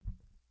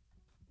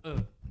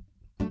Two,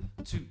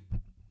 two,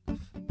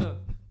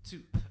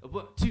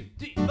 1, 2,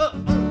 3,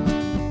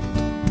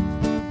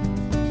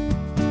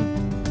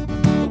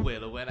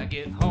 Well, when I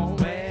get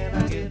home,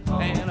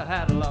 and I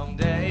had a long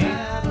day,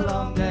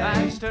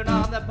 I just turn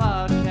on that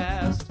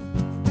podcast,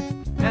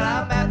 and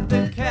I'm at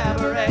the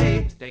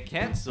cabaret. They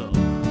cancel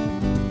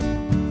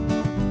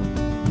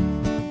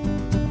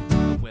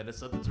when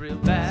something's real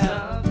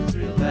bad,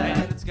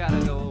 and it's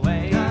gotta go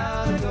away.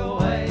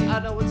 I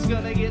know it's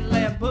gonna get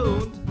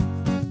lampooned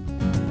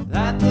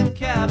at the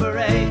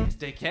cabaret.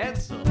 They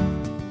cancel.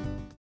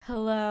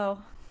 Hello.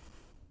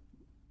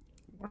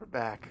 We're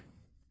back.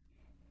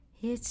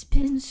 It's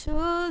been so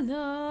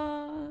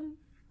long.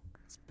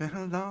 It's been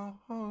a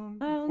long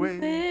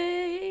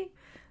way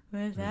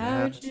way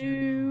without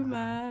you,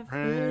 my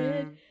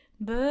friend.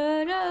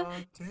 But I'll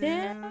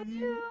tell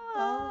you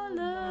all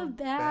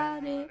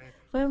about it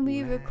when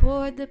we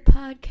record the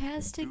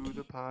podcast do again.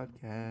 the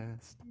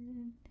podcast.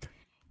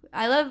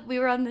 We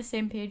were on the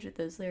same page with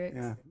those lyrics.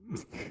 Yeah,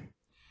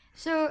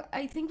 So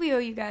I think we owe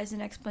you guys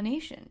an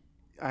explanation.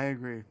 I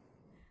agree.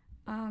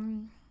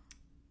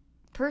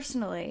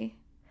 Personally,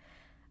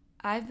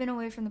 I've been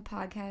away from the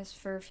podcast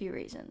for a few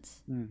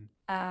reasons.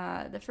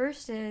 The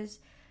first is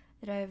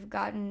that I've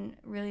gotten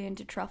really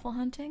into truffle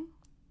hunting.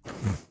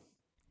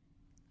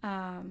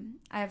 I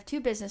have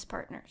 2 business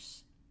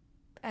partners,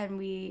 and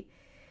we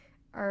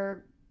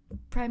are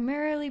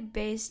primarily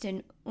based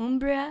in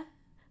Umbria,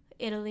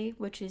 Italy,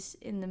 which is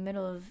in the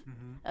middle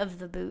of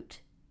the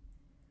boot,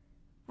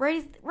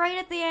 right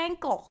at the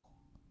ankle.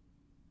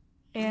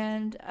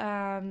 And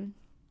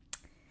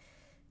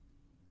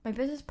my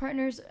business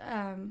partners,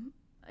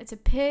 it's a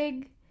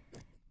pig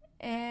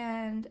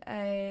and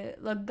a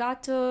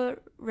Lagato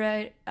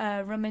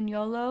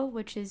Romagnolo,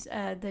 which is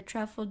the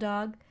truffle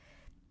dog.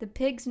 The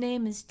pig's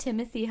name is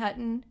Timothy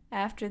Hutton,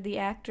 after the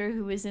actor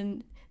who was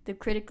in the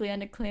critically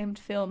unacclaimed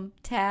film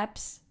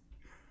Taps.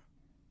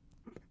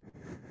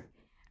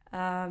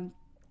 And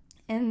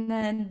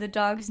then the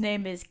dog's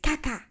name is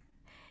Caca,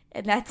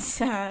 and that's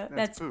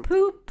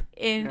poop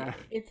in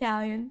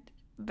Italian.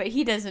 But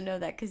he doesn't know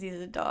that because he's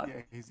a dog.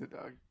 Yeah, he's a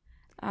dog.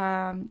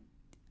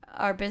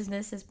 Our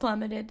business has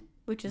plummeted,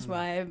 which is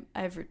why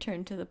I've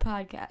returned to the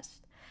podcast.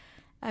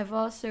 I've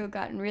also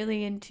gotten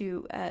really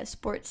into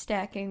sports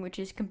stacking, which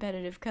is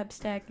competitive cup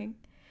stacking.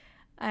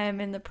 I am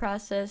in the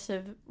process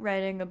of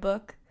writing a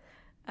book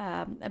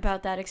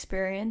about that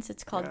experience.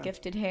 It's called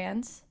Gifted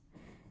Hands.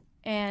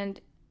 And,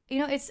 you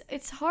know,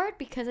 it's hard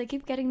because I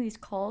keep getting these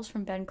calls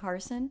from Ben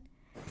Carson,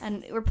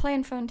 and we're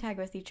playing phone tag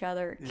with each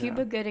other. Yeah.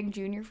 Cuba Gooding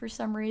Jr., for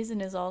some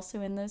reason, is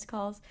also in those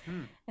calls.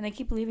 And they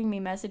keep leaving me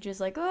messages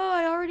like, oh,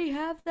 I already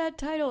have that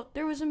title.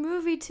 There was a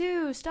movie,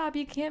 too. Stop.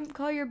 You can't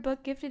call your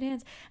book Gifted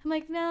Hands. I'm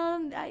like,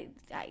 no, I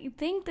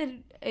think that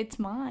it's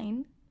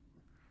mine.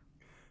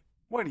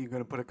 What, are you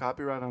going to put a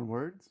copyright on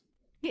words?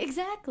 Yeah,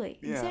 exactly.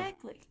 Yeah.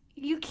 Exactly.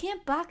 You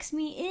can't box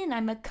me in.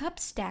 I'm a cup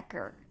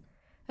stacker.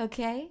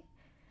 Okay?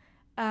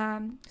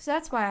 So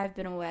that's why I've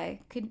been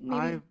away.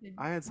 I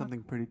had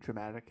something pretty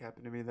traumatic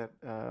happen to me that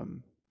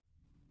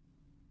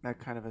that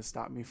kind of has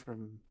stopped me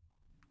from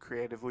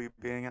creatively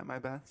being at my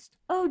best.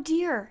 Oh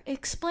dear,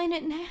 explain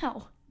it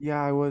now.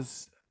 Yeah, I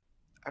was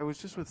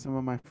just with some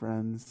of my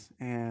friends,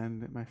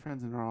 and my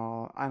friends and I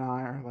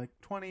are like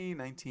 20,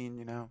 19,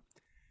 you know,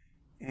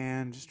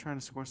 and just trying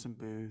to score some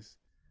booze.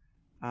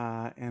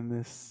 And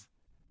this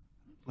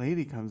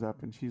lady comes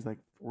up, and she's like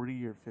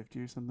 40 or 50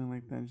 or something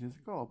like that, and she's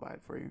like, oh, I'll buy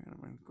it for you. And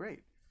I'm like,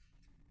 great.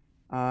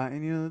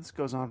 And, you know, this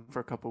goes on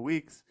for a couple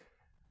weeks.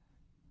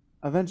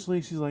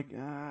 Eventually, she's like,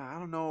 I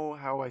don't know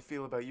how I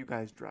feel about you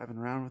guys driving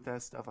around with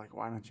that stuff. Like,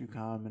 why don't you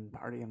come and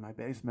party in my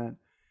basement?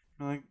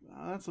 I'm like,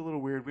 oh, that's a little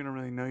weird. We don't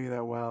really know you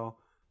that well.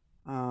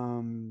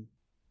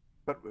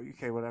 But,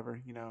 okay,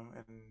 whatever, you know.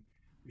 And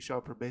we show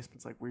up her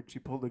basement's like weird. She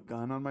pulled a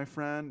gun on my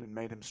friend and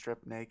made him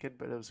strip naked,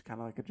 but it was kind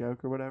of like a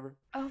joke or whatever.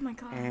 Oh, my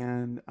God.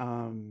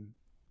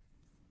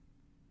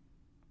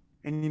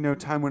 And, you know,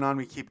 time went on,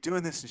 we keep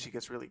doing this, and she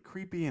gets really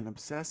creepy and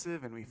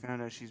obsessive, and we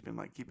found out she's been,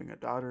 like, keeping a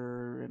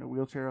daughter in a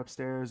wheelchair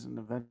upstairs, and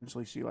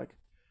eventually she, like,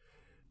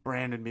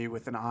 branded me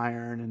with an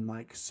iron and,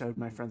 like, sewed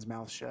my friend's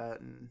mouth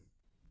shut and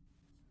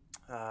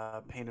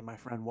painted my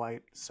friend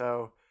white.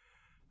 So,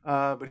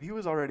 but he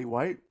was already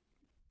white,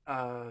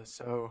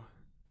 so,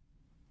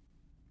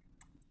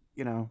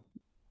 you know,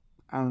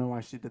 I don't know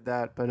why she did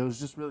that, but it was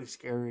just really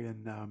scary,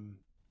 and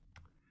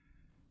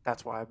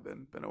that's why I've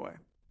been away.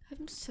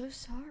 I'm so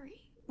sorry.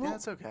 Yeah,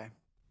 it's okay.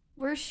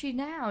 Where's she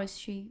now? Has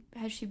she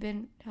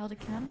been held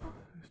accountable?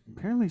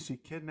 Apparently she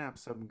kidnapped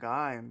some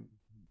guy and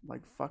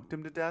like fucked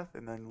him to death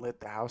and then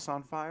lit the house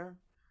on fire.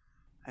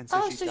 And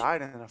so she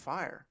died in a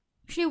fire.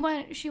 She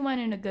went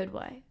in a good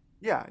way.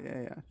 Yeah.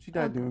 She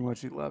died doing what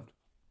she loved.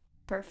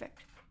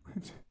 Perfect.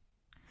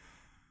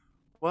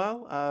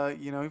 Well,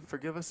 you know,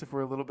 forgive us if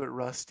we're a little bit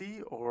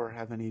rusty or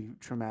have any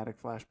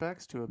traumatic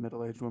flashbacks to a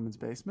middle-aged woman's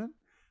basement.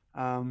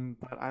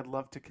 But I'd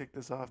love to kick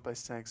this off by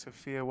saying,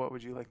 Sophia, what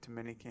would you like to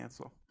mini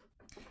cancel?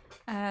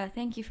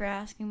 Thank you for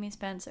asking me,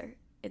 Spencer.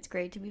 It's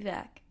great to be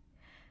back.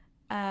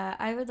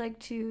 I would like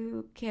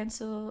to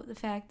cancel the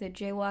fact that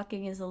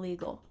jaywalking is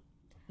illegal.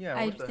 Yeah,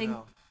 I what the think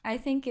hell? I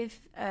think if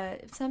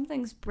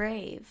something's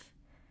brave,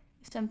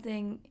 if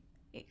something,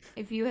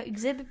 if you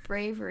exhibit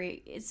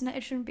bravery, it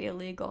shouldn't be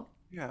illegal.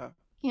 Yeah.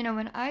 You know,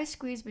 when I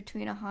squeeze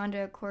between a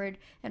Honda Accord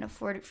and a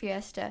Ford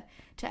Fiesta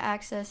to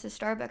access a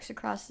Starbucks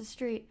across the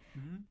street,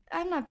 Hmm.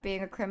 I'm not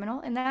being a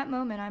criminal. In that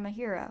moment, I'm a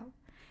hero.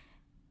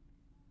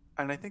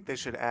 And I think they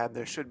should add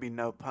there should be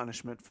no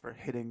punishment for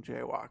hitting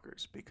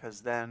jaywalkers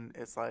because then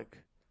it's like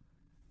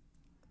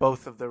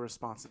both of the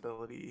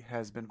responsibility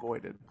has been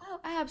voided. Oh,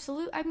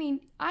 absolutely. I mean,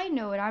 I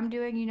know what I'm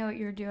doing. You know what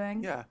you're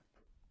doing. Yeah.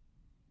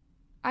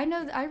 I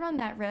know I run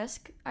that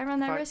risk. I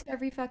run If that I risk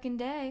every fucking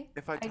day.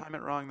 if I time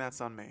it wrong,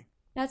 that's on me.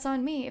 That's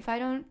on me. If I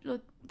don't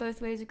look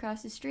both ways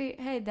across the street,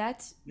 hey,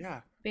 that's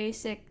Yeah.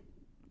 basic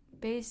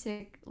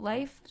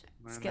life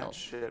Learned that skills.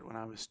 shit when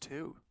I was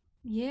 2.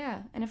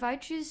 Yeah, and if I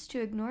choose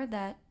to ignore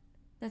that,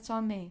 that's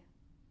on me.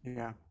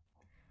 Yeah.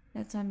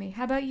 That's on me.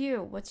 How about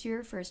you? What's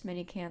your first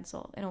mini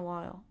cancel in a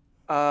while?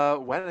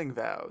 Wedding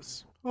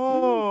vows. Mm.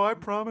 Oh, I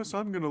promise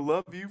I'm gonna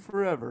love you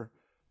forever.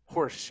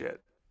 Horse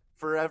shit.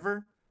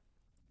 Forever?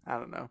 I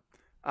don't know.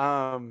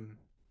 Um,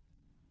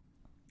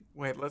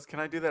 wait, can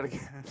I do that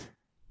again?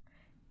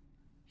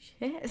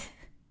 Shit.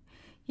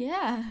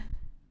 Yeah.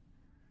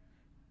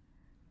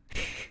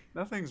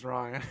 Nothing's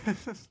wrong.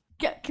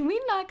 Can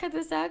we not cut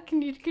this out?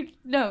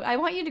 No, I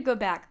want you to go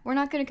back. We're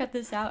not going to cut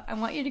this out. I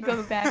want you to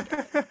go back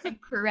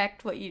and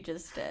correct what you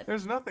just did.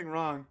 There's nothing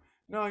wrong.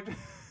 No,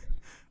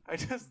 I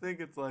just think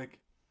it's like,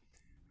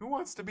 who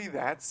wants to be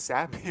that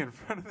sappy in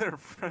front of their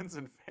friends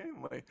and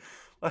family?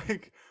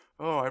 Like,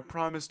 oh, I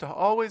promise to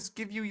always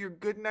give you your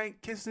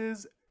goodnight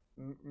kisses.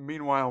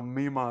 Meanwhile,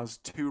 Mima's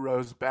 2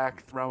 rows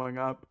back throwing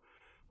up.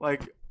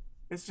 Like,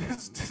 it's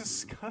just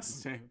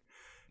disgusting.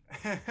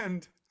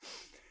 And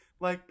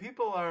like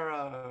people are,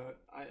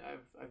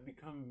 I've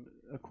become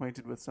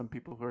acquainted with some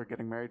people who are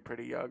getting married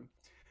pretty young,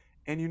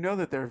 and you know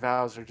that their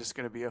vows are just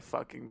going to be a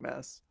fucking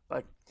mess.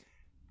 Like,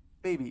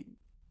 baby,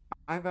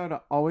 I vow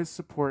to always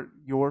support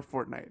your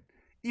Fortnite,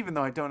 even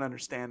though I don't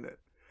understand it.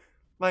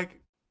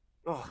 Like,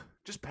 oh,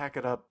 just pack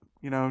it up.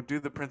 You know, do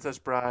the Princess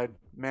Bride,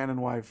 man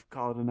and wife,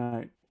 call it a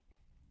night.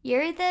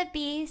 You're the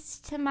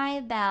beast to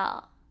my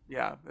belle,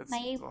 Yeah, that's.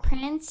 my Oh.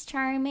 Prince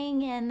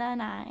Charming in the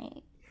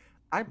night.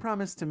 I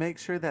promise to make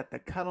sure that the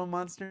cuddle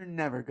monster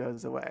never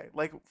goes away.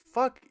 Like,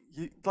 fuck,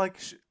 you, like,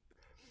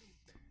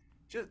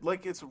 just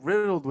like it's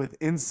riddled with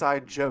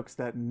inside jokes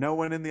that no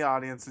one in the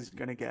audience is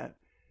gonna get.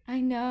 I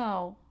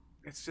know.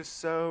 It's just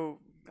so,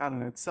 I don't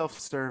know. It's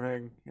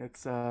self-serving.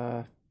 It's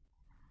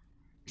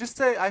just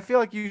say. I feel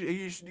like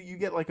you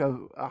get like a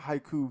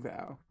haiku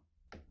vow.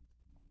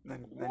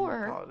 Then you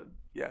Or, call it.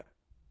 Yeah.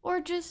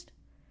 or just,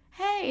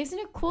 hey, isn't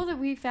it cool that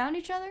we found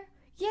each other?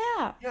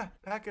 Yeah. Yeah.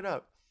 Pack it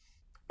up.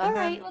 All And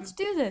right, then let's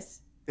do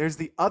this. there's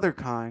the other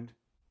kind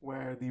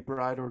where the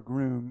bride or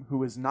groom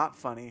who is not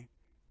funny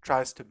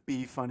tries to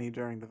be funny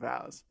during the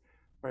vows.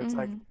 Where it's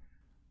like, Mhm.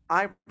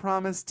 I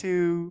promise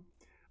to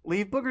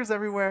leave boogers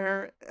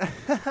everywhere.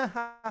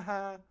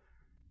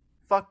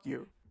 Fuck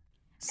you.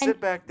 Sit And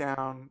back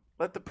down.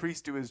 Let the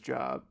priest do his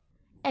job.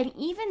 and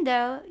even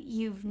though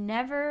you've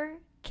never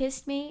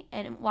kissed me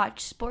and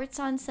watched sports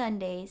on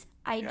Sundays,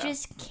 I Yeah.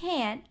 just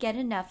can't get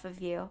enough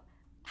of you. Yeah.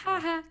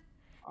 Haha.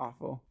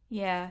 Awful.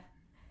 Yeah.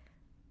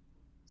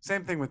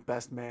 Same thing with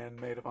best man,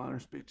 maid of honor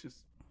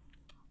speeches.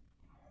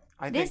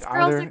 I This think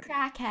girl's a either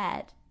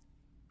crackhead.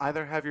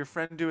 have your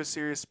friend do a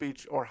serious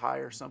speech or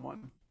hire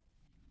someone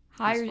who's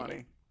Hire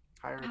funny.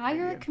 Hire a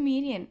hire a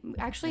comedian. comedian.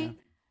 Yeah. Actually,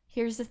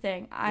 here's the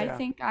thing. I Yeah.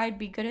 think I'd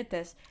be good at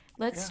this.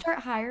 Let's Yeah. start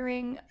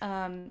hiring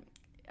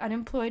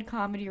unemployed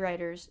comedy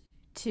writers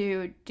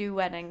to do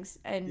weddings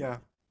Yeah.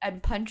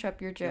 and punch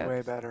up your Be way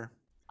jokes. better.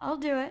 I'll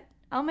do it.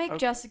 I'll make Okay.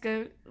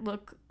 Jessica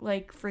look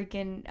like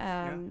freaking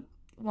Yeah.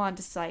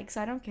 Wanda Sykes.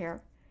 I don't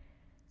care.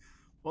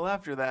 Well,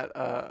 after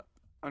that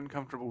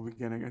uncomfortable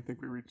beginning, I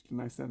think we reached a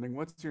nice ending.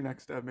 What's your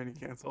next mini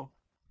cancel?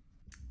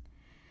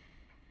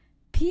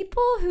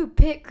 People who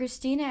pit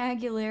Christina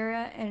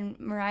Aguilera and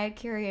Mariah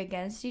Carey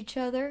against each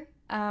other.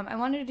 I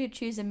wanted to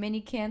choose a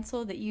mini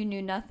cancel that you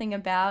knew nothing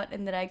about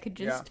and that I could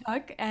just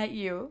talk at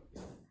you.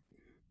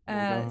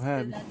 Well, go So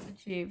ahead. that's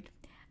achieved.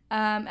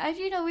 As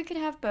you know, we could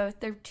have both.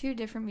 They're two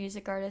different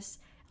music artists.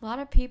 A lot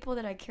of people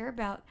that I care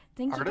about.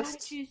 Things you gotta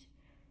Artists? choose.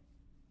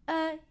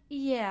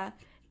 Yeah.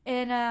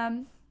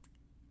 And,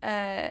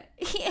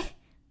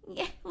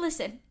 yeah,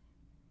 listen.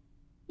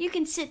 You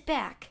can sit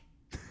back,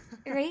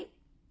 right?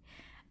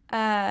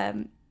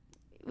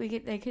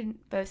 They can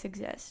both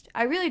exist.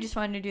 I really just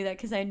wanted to do that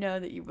because I know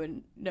that you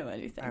wouldn't know I have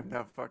anything.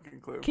 no fucking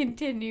clue.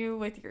 Continue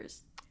with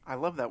yours. I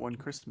love that one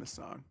Christmas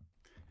song.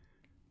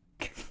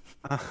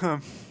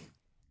 Um,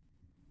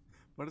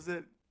 what is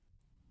it?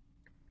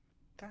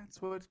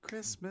 That's what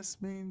Christmas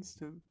means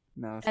to.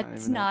 No, that's not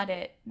That's even not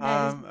it.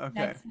 Okay.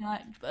 That's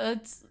not.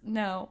 That's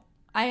no.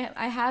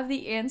 I have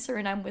the answer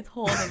and I'm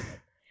withholding it.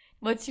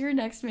 What's your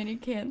next mini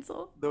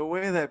cancel? The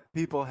way that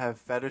people have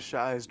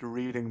fetishized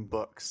reading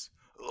books.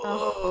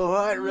 Oh. Oh,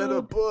 I read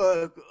a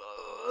book.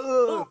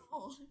 Oh,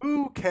 Ugh.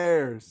 Who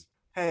cares?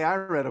 Hey, I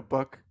read a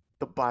book,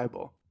 the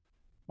Bible.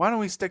 Why don't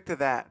we stick to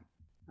that?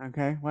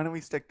 Okay? Why don't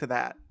we stick to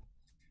that?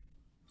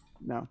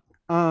 No.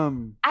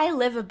 I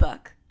live a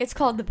book. It's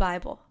called the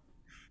Bible.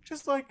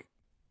 Just like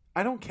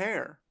I don't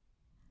care.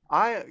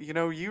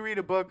 You read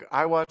a book,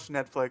 I watch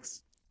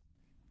Netflix.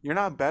 You're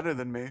not better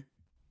than me.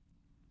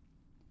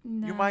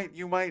 You No. might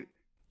you might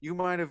you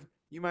might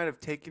have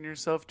taken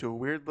yourself to a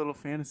weird little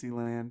fantasy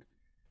land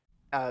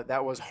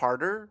that was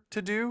harder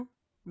to do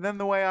than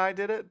the way I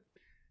did it.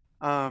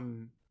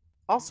 Um,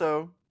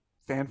 Also,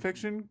 fan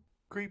fiction,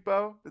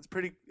 creepo.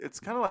 It's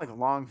kind of like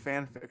long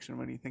fan fiction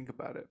when you think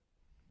about it.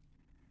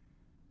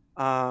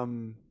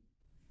 Um,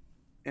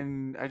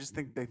 and I just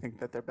think they think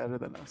that they're better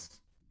than us.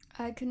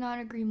 I could not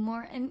agree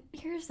more. And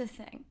here's the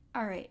thing.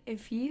 All right,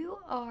 if you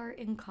are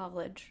in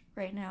college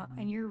right now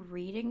and you're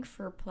reading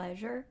for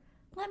pleasure,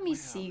 let me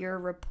see your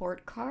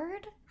report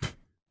card.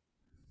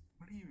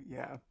 What do you?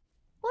 Yeah.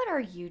 What are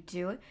you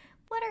doing?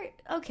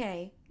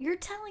 Okay, you're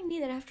telling me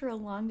that after a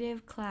long day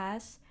of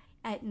class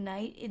at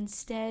night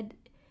instead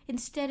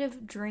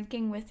of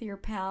drinking with your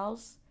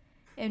pals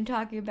and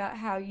talking about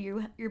how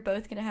you're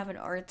both going to have an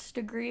arts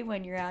degree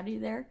when you're out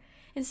of there,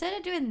 instead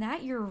of doing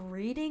that, you're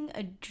reading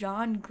a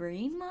John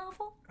Green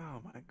novel?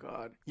 Oh my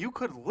God. You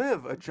could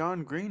live a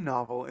John Green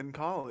novel in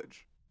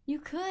college. You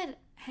could.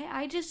 Hey,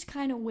 I just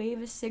kind of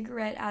wave a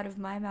cigarette out of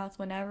my mouth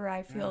whenever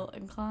I feel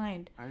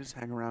inclined. I just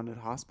hang around at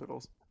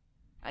hospitals.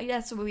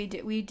 That's what we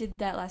did. We did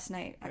that last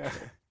night, Yeah.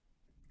 actually.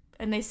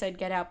 And they said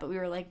get out, but we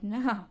were like,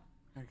 no.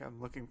 Like I'm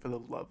looking for the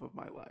love of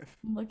my life.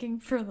 I'm looking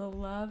for the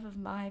love of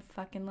my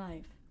fucking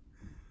life.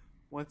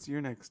 What's your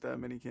next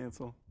mini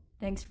cancel?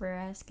 Thanks for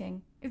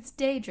asking. It's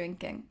day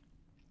drinking.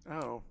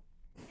 Oh.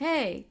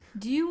 Hey,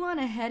 do you want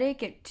a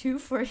headache at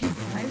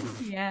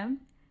 2:45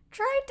 p.m.?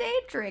 Try day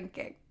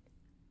drinking.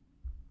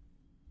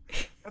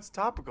 That's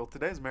topical.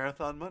 Today's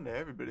Marathon Monday.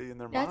 Everybody and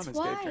their mom That's is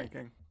why. day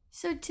drinking.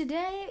 So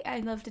today,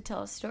 I'd love to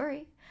tell a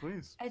story.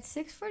 Please. At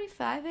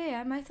 6:45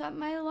 a.m., I thought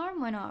my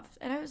alarm went off.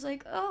 And I was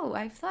like, oh,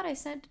 I thought I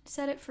set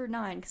it for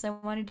 9 because I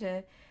wanted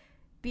to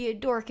be a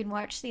dork and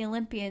watch the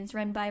Olympians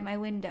run by my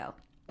window.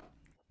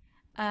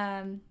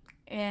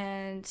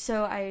 And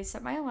so I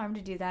set my alarm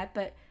to do that,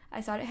 but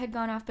I thought it had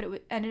gone off, but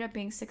it ended up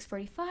being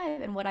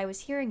 6:45, and what I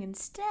was hearing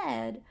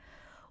instead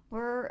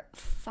were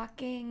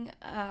fucking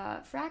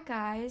frat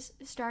guys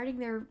starting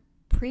their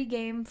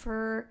pregame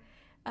for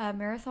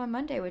Marathon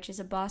Monday, which is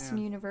a Boston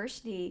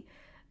University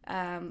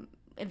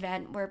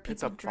event where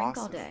people drink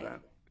all day.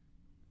 Event.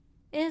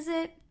 Is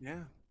it?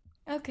 Yeah.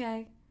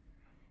 Okay.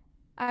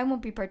 I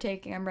won't be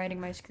partaking. I'm writing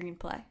my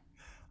screenplay.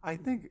 I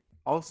think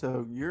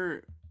also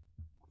your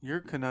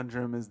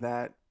conundrum is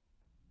that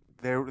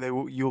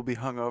you'll be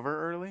hungover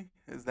early.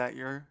 Is that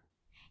your?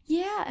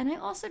 Yeah, and I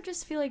also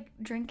just feel like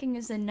drinking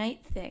is a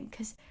night thing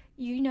because,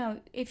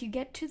 if you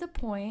get to the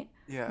point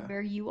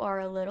where you are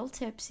a little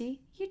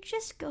tipsy, you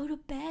just go to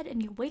bed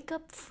and you wake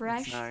up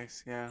fresh. It's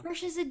nice, yeah.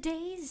 Fresh as a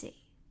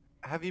daisy.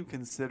 Have you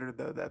considered,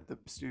 though, that the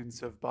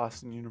students of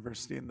Boston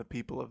University and the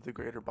people of the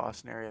greater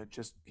Boston area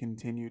just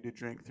continue to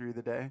drink through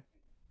the day?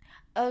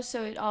 Oh,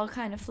 so it all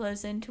kind of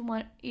flows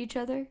into each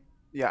other?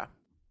 Yeah.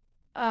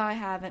 Oh, I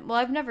haven't. Well,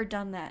 I've never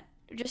done that.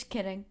 Just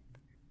kidding.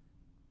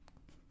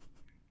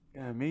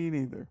 Yeah, me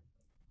neither.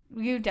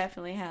 You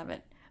definitely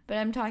haven't. But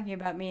I'm talking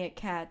about me at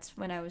Cats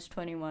when I was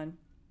 21.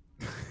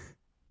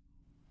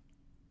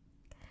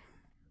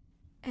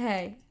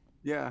 Hey.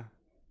 Yeah.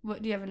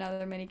 What, do you have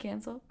another mini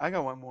cancel? I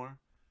got one more.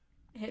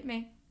 Hit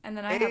me. And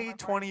then I have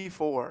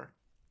A24.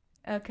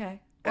 Okay.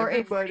 Or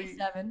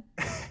A47.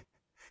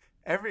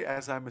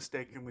 As I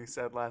mistakenly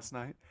said last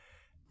night,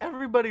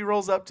 everybody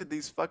rolls up to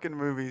these fucking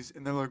movies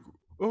and they're like,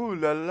 ooh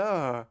la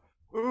la,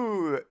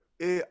 ooh,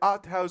 a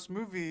art house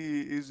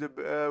movie is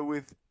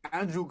with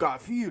Andrew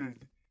Garfield.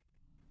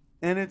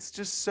 And it's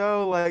just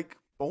so, like,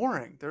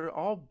 boring. They're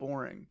all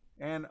boring.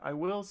 And I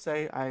will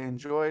say I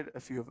enjoyed a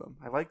few of them.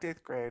 I liked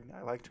 8th Grade.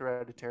 I liked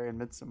Hereditary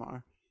and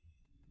Midsommar.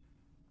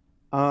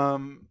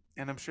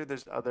 And I'm sure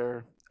there's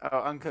other...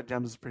 Uncut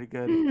Gems is pretty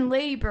good.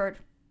 Lady Bird.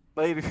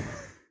 Lady...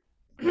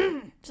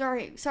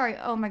 Sorry.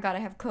 Oh my god, I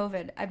have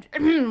COVID.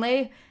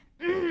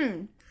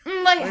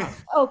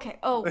 Lighthouse. Okay.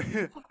 Oh.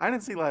 I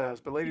didn't see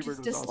Lighthouse, but Lady Bird was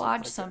just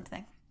dislodged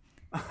something.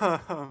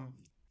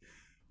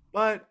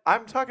 But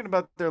I'm talking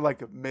about their,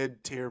 like,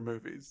 mid-tier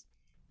movies.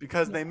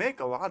 Because they make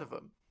a lot of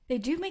them. They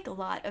do make a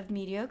lot of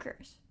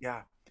mediocres.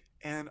 Yeah.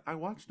 And I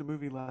watched a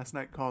movie last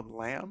night called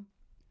Lamb.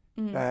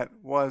 That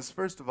was,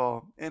 first of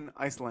all, in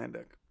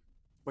Icelandic,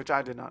 which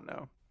I did not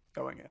know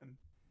going in.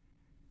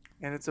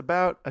 And it's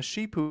about a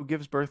sheep who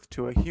gives birth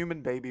to a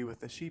human baby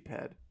with a sheep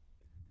head.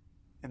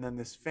 And then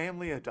this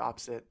family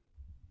adopts it.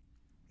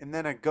 And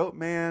then a goat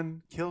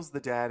man kills the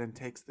dad and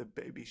takes the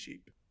baby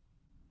sheep.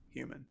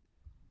 Human.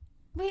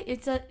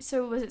 Wait,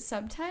 so was it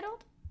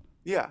subtitled?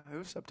 Yeah, it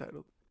was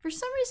subtitled. For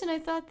some reason, I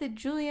thought that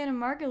Juliana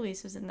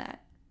Margulies was in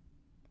that.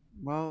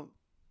 Well,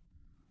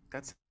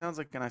 that sounds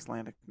like an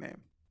Icelandic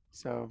name.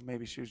 So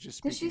maybe she was just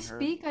speaking. Does she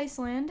speak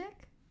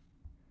Icelandic?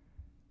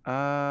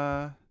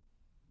 Hold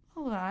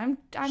on,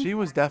 I'm She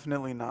was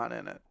definitely not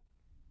in it.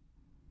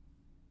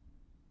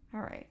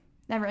 All right.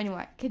 Never.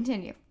 Anyway,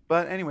 continue.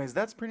 But anyways,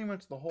 that's pretty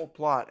much the whole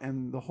plot,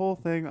 and the whole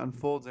thing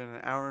unfolds in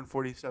an hour and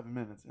 47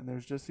 minutes. And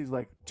there's just these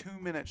like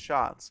 2-minute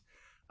shots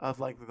of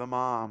like the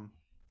mom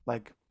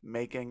like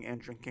making and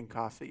drinking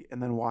coffee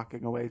and then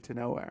walking away to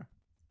nowhere.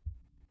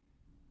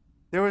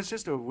 There was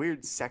just a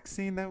weird sex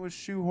scene that was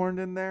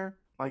shoehorned in there.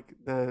 Like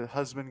the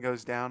husband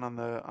goes down on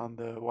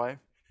the wife,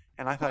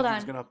 and I thought Hold he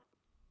was on. gonna.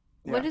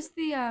 What Yeah, is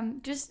the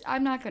just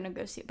I'm not gonna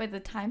go see it, but the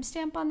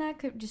timestamp on that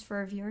could just for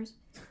our viewers.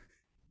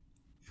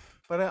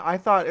 but I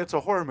thought it's a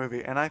horror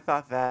movie, and I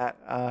thought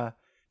that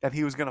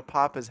he was gonna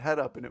pop his head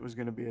up and it was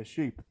gonna be a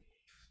sheep.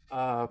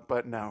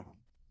 But no,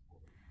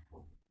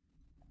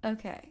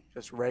 Okay.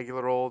 just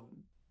regular old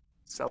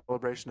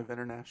celebration of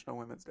International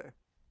Women's Day.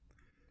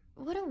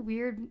 What a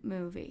weird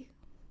movie.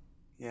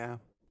 Yeah,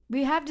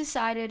 We have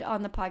decided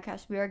on the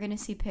podcast we are gonna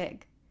see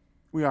Pig.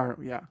 we are.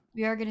 Yeah,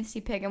 We are gonna see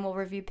Pig and we'll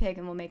review Pig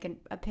and we'll make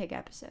a Pig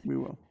episode. we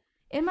will.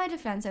 In my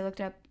defense, I looked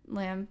up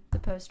Lamb, the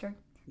poster.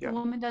 Yeah. The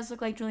woman does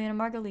look like Juliana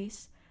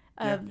Margulies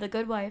of Yeah. The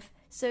Good Wife.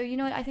 So you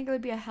know what? I think it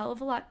would be a hell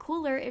of a lot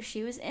cooler if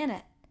she was in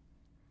it.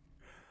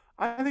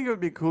 I think it would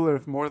be cooler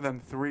if more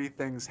than 3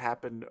 things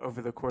happened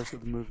over the course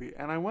of the movie.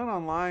 And I went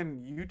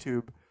online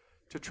YouTube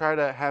to try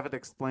to have it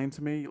explained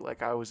to me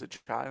like I was a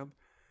child.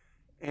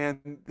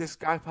 And this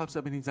guy pops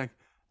up and he's like,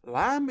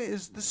 Lamb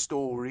is the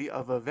story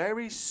of a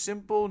very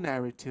simple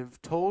narrative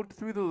told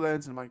through the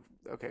lens. And I'm like,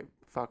 okay,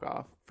 fuck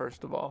off,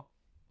 first of all.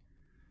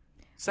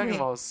 Second of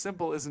Wait. all,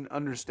 simple is an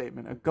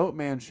understatement. A goat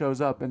man shows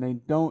up and they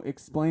don't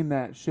explain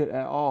that shit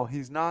at all.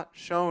 He's not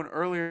shown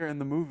earlier in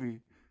the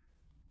movie.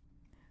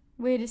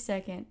 Wait a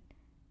second.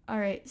 All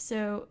right,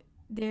 so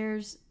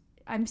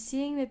I'm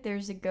seeing that there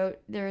is a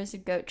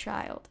goat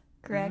child,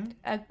 correct?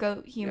 A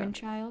goat human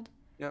child.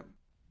 Yep.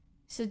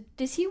 So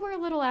does he wear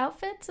little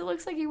outfits? It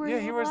looks like he wears Yeah,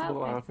 he wears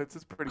little outfits. outfits.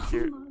 It's pretty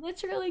cute. Oh,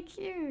 that's really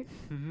cute.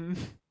 Mm-hmm.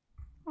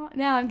 Oh,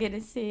 now I'm gonna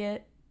see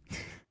it.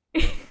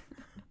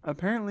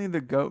 Apparently,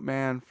 the goat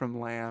man from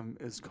Lamb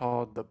is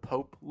called the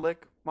Pope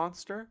Lick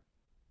monster,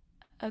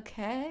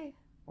 Okay.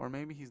 or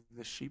maybe he's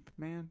the sheep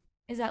man.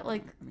 Is that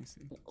like Let me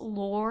see.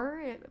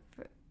 lore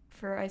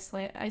for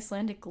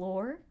Icelandic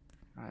lore?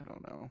 I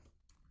don't know.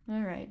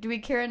 All right. Do we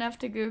care enough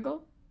to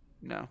Google?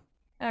 No.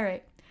 All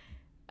right.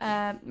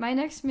 My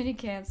next mini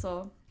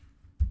cancel.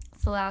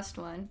 It's the last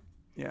one.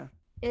 Yeah.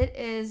 It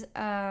is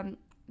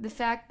the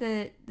fact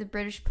that the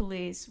British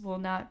police will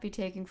not be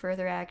taking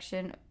further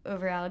action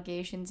over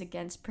allegations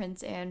against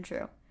Prince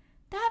Andrew.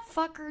 That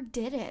fucker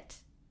did it.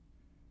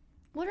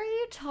 What are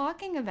you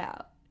talking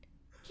about?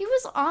 He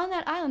was on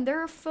that island.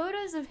 There are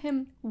photos of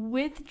him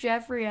with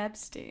Jeffrey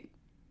Epstein.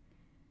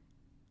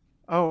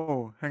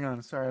 Oh, hang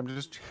on. Sorry, I'm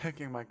just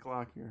checking my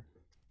clock here.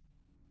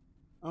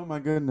 Oh my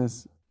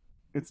goodness.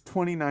 It's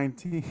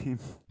 2019.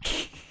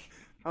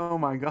 Oh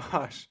my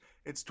gosh.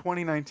 It's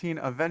 2019.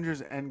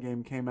 Avengers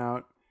Endgame came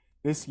out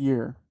this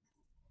year.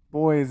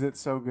 Boy, is it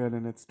so good,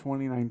 and it's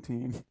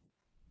 2019.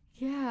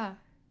 Yeah.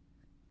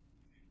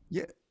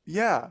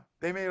 Yeah.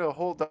 They made a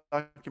whole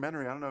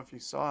documentary. I don't know if you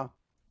saw.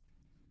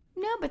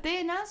 No, but they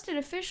announced it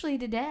officially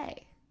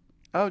today.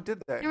 Oh,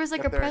 did they? There was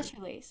like That a they're- press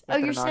release. that Oh,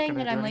 they're you're not saying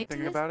gonna that do I'm late to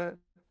anything this? about it?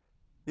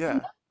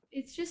 Yeah.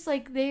 It's just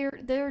like they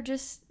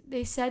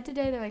said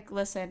today, they're like,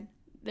 listen,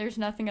 there's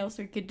nothing else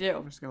we could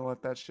I'm do. just gonna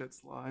let that shit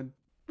slide.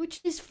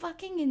 Which is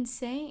fucking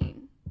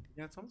insane.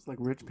 Yeah, it's almost like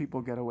rich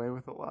people get away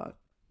with a lot.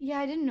 Yeah,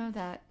 I didn't know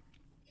that.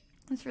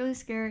 It's really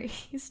scary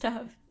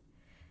stuff.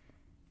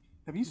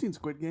 Have you seen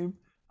Squid Game?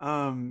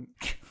 And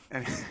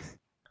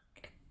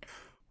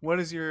what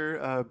is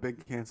your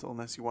big cancel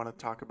unless you want to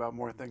talk about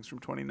more things from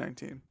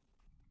 2019?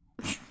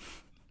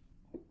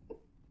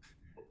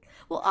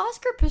 Well,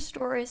 Oscar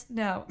Pistorius,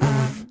 no.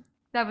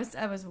 That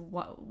was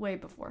way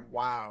before.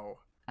 Wow.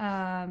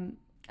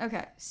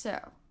 Okay, so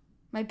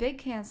my big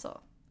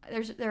cancel.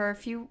 There are a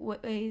few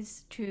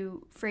ways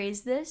to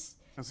phrase this,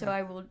 so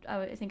Okay.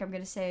 I think I'm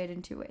going to say it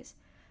in 2 ways.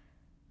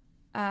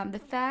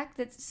 The fact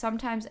that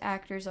sometimes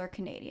actors are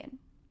Canadian.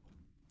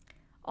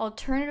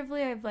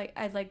 Alternatively,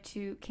 I'd like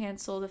to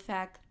cancel the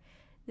fact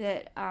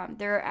that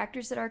there are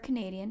actors that are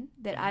Canadian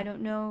that I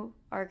don't know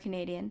are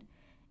Canadian,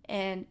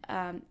 and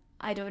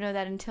I don't know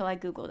that until I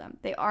Google them.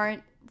 They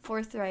aren't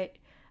forthright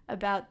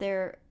about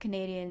their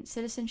Canadian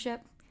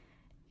citizenship,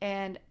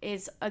 and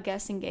it's a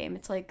guessing game.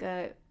 It's like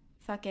a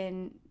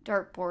fucking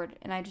dartboard,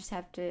 and I just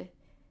have to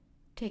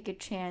take a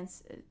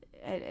chance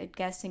at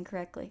guessing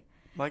correctly.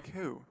 Like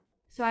who?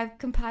 So I've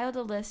compiled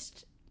a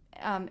list.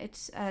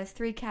 It's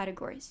 3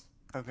 categories.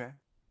 Okay.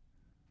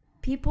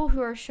 People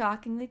who are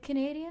shockingly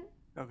Canadian,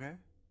 Okay.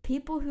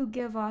 people who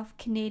give off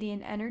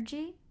Canadian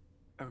energy,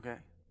 Okay.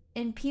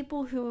 and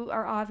people who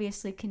are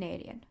obviously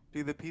Canadian.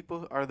 The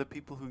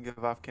people who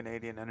give off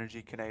Canadian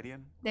energy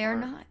Canadian? They are Or-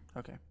 not.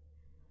 Okay.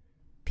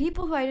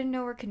 People who I didn't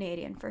know were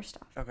Canadian, first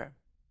off. Okay.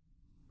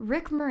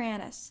 Rick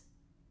Moranis.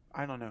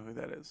 I don't know who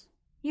that is.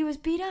 He was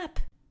beat up.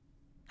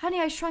 Honey,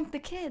 I Shrunk the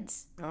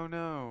Kids. Oh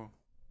no.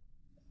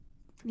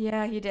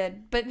 Yeah, he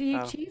did. But he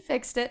Oh.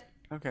 fixed it.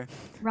 Okay.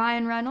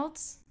 Ryan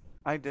Reynolds.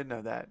 I did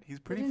know that. He's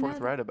pretty Didn't know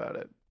forthright about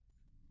it.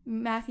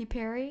 Matthew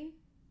Perry.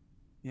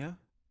 Yeah.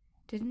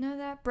 Didn't know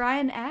that.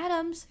 Bryan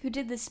Adams, who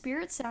did the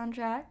Spirit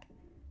soundtrack.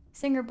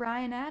 Singer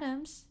Bryan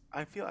Adams.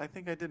 I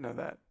think I did know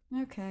that.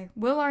 Okay.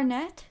 Will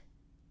Arnett.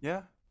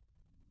 Yeah.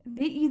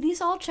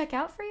 These all check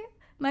out for you?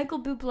 Michael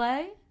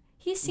Bublé.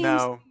 He seems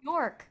No. New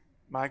York.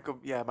 Michael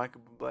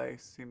Bublé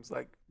seems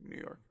like New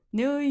York.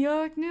 New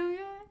York, New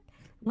York.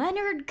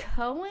 Leonard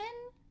Cohen?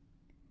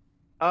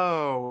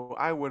 Oh,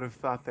 I would have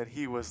thought that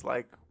he was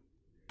like,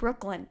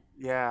 Brooklyn.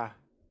 yeah.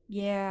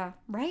 Yeah,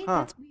 right? Huh.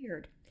 That's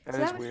weird. That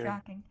So is that was weird.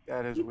 shocking.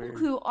 That is People weird.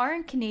 who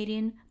aren't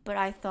Canadian, but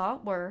I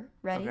thought were.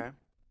 Ready? Okay.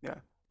 Yeah.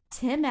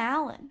 Tim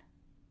Allen.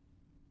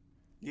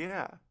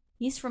 Yeah.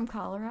 He's from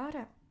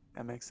Colorado.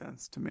 That makes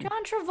sense to me.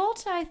 John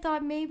Travolta, I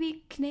thought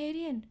maybe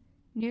Canadian.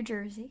 New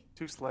Jersey.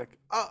 Too slick.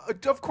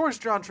 Of course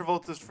John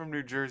Travolta's from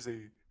New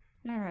Jersey.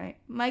 All right.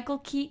 Michael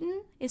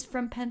Keaton is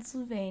from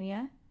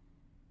Pennsylvania.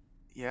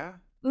 Yeah.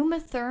 Uma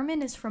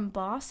Thurman is from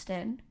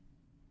Boston.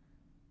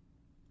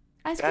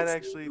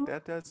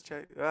 That does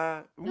check.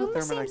 Uma Thurman I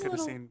seems could have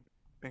little- seen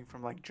being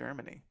from like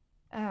Germany.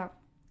 Oh.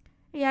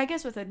 Yeah, I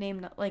guess with a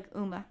name like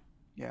Uma.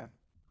 Yeah.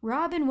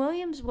 Robin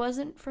Williams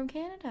wasn't from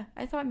Canada.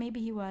 I thought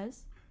maybe he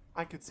was.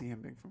 I could see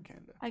him being from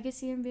Canada. I could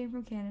see him being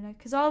from Canada.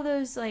 Because all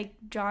those, like,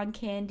 John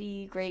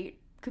Candy,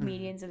 great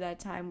comedians of that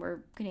time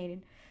were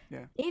Canadian.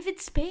 Yeah. David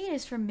Spade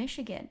is from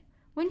Michigan.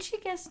 Wouldn't you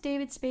guess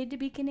David Spade to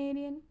be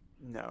Canadian?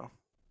 No.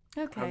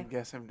 Okay. I would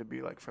guess him to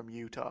be like from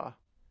Utah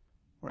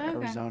or Okay.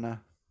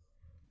 Arizona.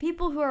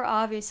 People who are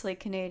obviously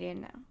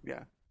Canadian now.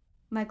 Yeah.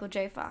 Michael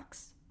J.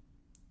 Fox.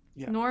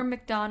 Yeah. Norm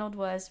Macdonald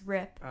was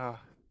Rip.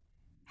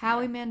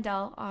 Howie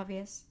Mandel,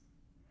 obvious.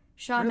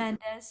 Shawn Really?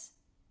 Mendes.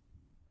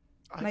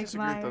 I Mike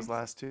disagree with Myers. those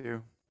last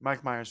two.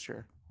 Mike Myers,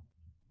 sure.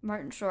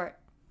 Martin Short.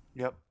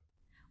 Yep.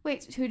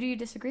 Wait, who do you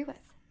disagree with?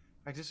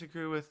 I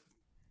disagree with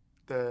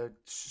the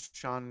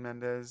Shawn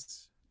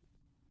Mendes.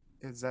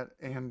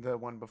 And the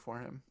one before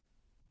him?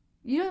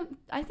 You don't.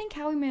 I think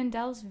Howie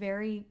Mandel's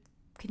very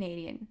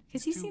Canadian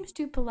because he He's too- seems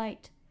too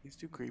polite. He's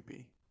too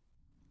creepy.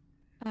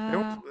 There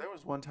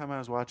was one time I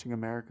was watching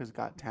America's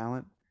Got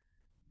Talent,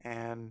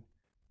 and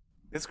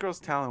this girl's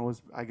talent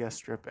was, I guess,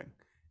 stripping,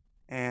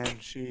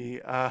 and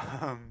she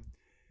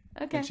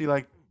Okay. and she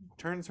like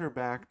turns her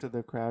back to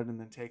the crowd and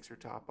then takes her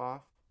top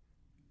off,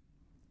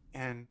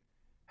 and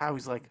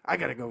Howie's like, I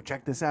gotta go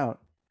check this out,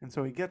 and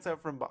so he gets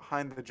up from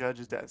behind the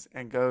judge's desk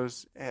and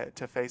goes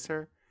to face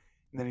her,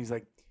 and then he's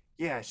like,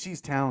 yeah, she's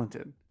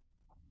talented,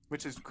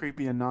 which is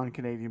creepy and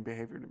non-Canadian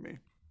behavior to me.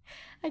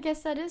 I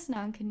guess that is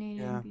non-Canadian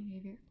Yeah.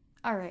 behavior.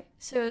 All right.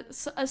 So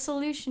a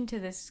solution to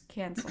this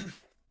cancel.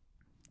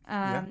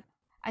 Yeah.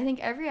 I think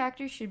every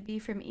actor should be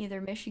from either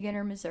Michigan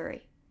or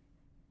Missouri.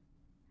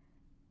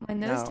 When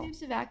those No.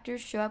 types of actors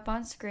show up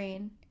on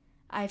screen,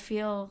 I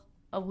feel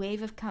a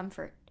wave of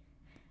comfort.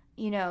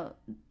 You know,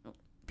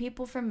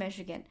 people from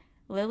Michigan,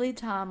 Lily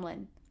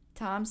Tomlin,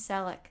 Tom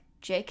Selleck,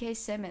 J.K.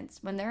 Simmons.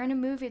 When they're in a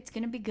movie, it's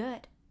going to be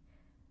good.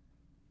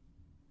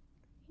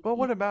 But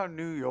what about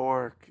New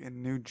York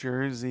and New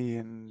Jersey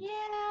and Yeah.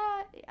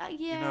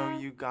 you know,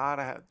 you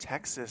gotta have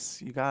Texas.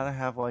 You gotta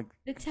have like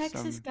The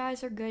Texas some,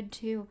 guys are good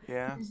too.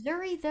 yeah.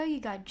 Missouri, though, you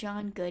got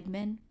John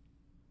Goodman.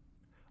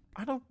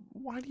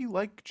 Why do you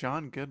like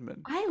John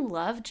Goodman? I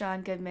love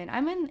John Goodman.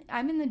 I'm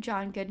in the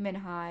John Goodman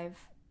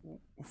hive.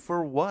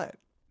 For what?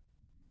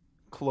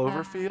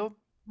 Cloverfield?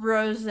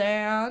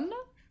 Roseanne.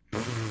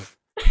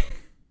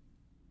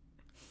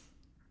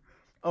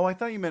 Oh, I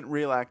thought you meant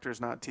real actors,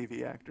 not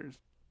TV actors.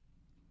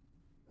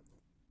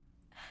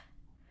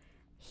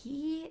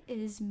 He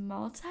is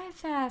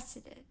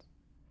multifaceted.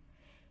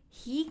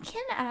 He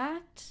can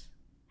act,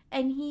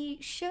 and he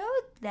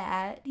showed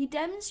that. He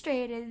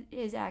demonstrated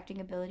his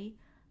acting ability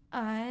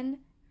on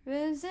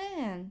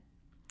Roseanne.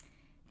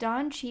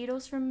 Don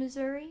Cheadle's from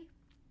Missouri.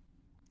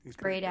 He's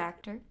pretty Great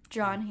actor.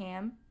 John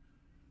Hamm.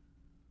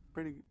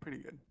 good. Pretty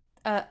good.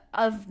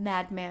 Of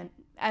Mad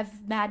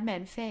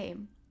Men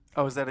fame.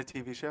 Oh, is that a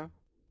TV show?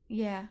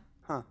 Yeah.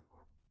 Huh.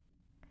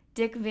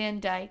 Dick Van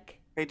Dyke.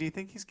 Hey, do you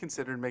think he's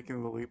considered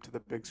making the leap to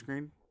the big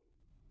screen?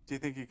 Do you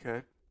think he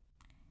could?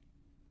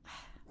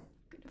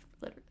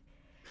 Literally.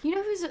 You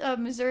know who's a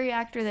Missouri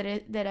actor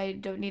that I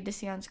don't need to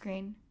see on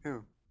screen?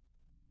 Who?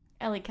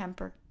 Ellie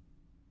Kemper.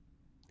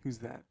 Who's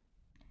that?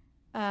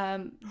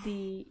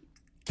 The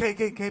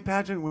KKK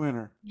pageant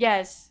winner.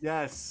 yes,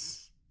 Yes.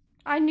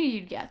 I knew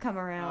you'd come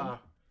around.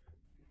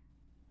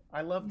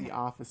 I love The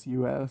Office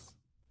US.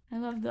 I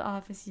love The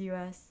Office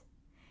US.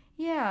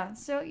 Yeah,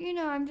 so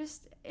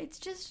it's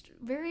just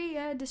very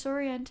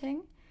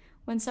disorienting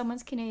when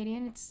someone's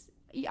Canadian.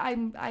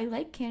 I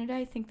like Canada.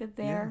 I think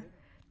that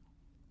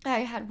I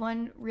had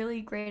one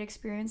really great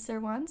experience there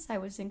once. I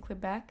was in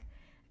Quebec,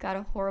 got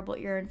a horrible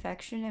ear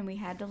infection, and we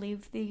had to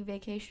leave the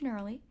vacation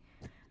early.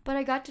 But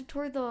I got to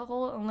tour the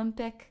whole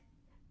Olympic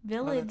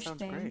Village that sounds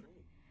thing. great.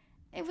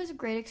 It was a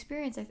great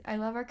experience. I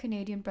love our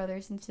Canadian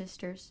brothers and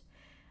sisters.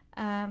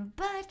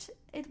 But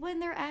when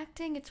they're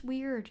acting, it's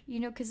weird,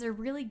 because they're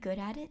really good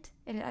at it,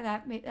 and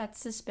that's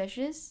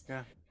suspicious.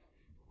 Yeah.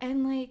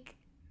 And like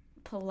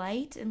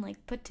polite and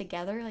like put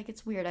together, like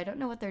it's weird. I don't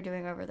know what they're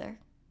doing over there.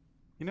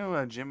 You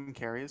know Jim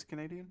Carrey is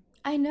Canadian?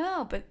 I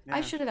know, but I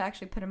Yeah. should have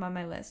actually put him on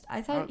my list.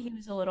 I thought he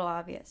was a little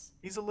obvious.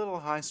 He's a little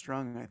high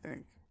strung, I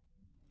think,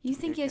 You to be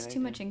a think he has too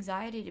much Canadian.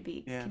 anxiety to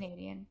be Yeah.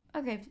 Canadian?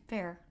 Okay,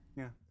 fair.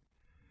 Yeah.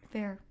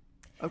 Fair.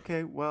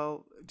 Okay.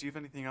 Well, do you have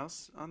anything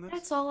else on this?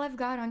 That's all I've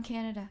got on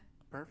Canada.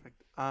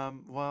 Perfect.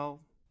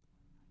 Well,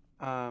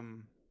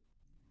 um,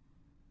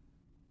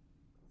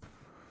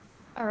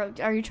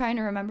 Are you trying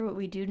to remember what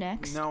we do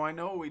next? no, I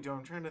know what we do.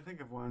 I'm trying to think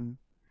of one.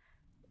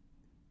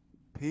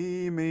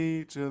 Pee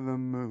me to the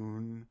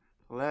moon.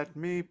 Let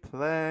me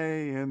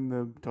play in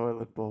the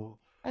toilet bowl.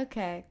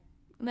 Okay.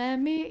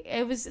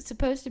 It was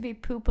supposed to be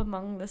Poop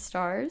Among the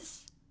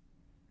Stars,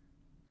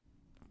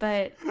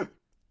 but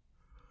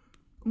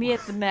me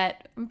at the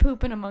Met, I'm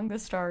pooping among the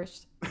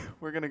stars.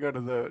 We're gonna go to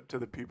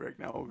the pee break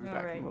now. We'll be All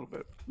back in right. a little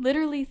bit.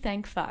 Literally,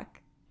 thank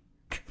fuck.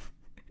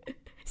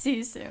 See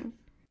you soon.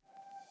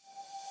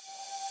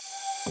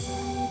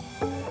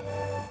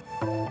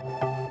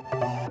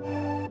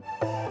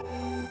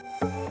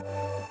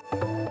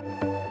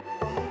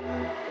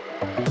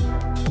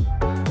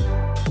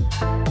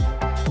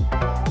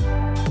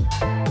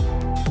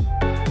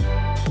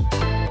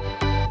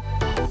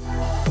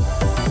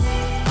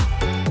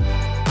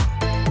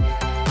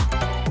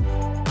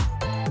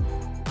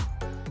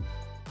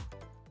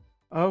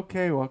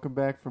 Okay, welcome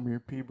back from your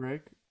pee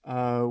break.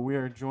 We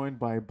are joined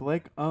by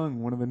Blake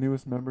Ung, one of the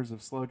newest members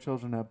of Slow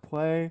Children at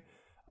Play.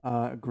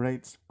 A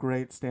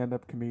great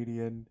stand-up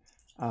comedian.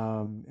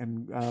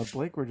 And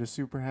Blake, we're just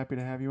super happy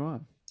to have you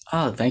on.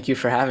 Oh, thank you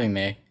for having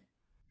me.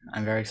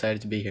 I'm very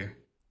excited to be here.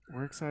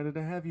 We're excited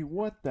to have you.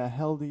 What the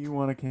hell do you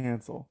want to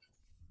cancel?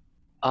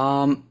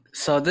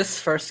 So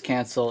this first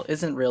cancel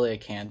isn't really a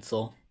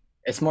cancel.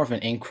 It's more of an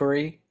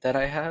inquiry that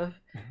I have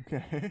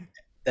Okay.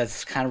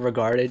 that's kind of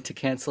regarded to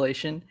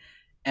cancellation.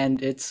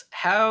 And it's,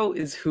 how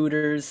is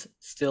Hooters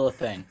still a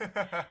thing,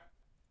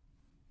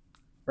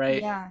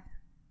 right? Yeah.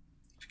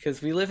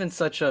 Because we live in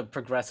such a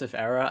progressive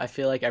era. I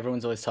feel like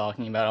everyone's always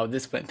talking about, oh,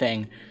 this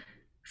thing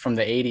from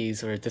the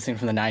 80s or this thing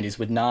from the 90s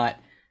would not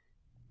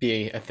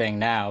be a thing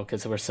now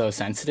because we're so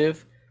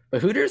sensitive.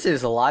 But Hooters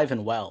is alive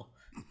and well.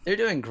 They're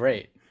doing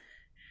great.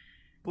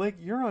 Blake,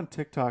 you're on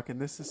TikTok, and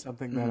this is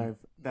something that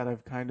Mhm.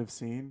 I've kind of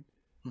seen.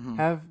 Mhm.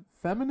 Have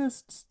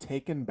feminists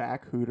taken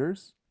back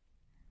Hooters?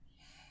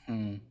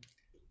 Hmm.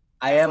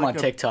 I As am like on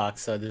a- TikTok,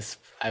 so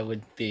I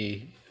would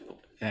be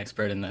an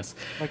expert in this.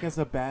 Like as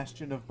a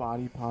bastion of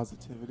body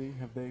positivity?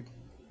 Have they?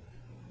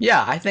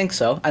 Yeah, I think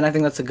so, and I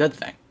think that's a good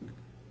thing.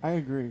 I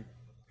agree.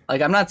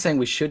 Like, I'm not saying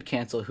we should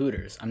cancel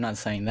Hooters. I'm not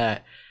saying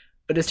that,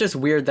 but it's just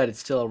weird that it's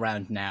still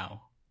around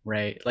now,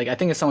 right? Like, I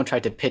think if someone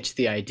tried to pitch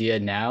the idea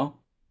now,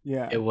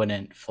 Yeah. it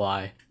wouldn't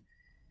fly.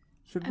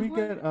 Should I we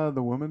wonder- get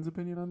the woman's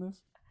opinion on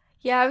this?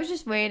 Yeah, I was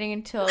just waiting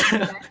until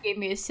Matt gave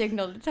me a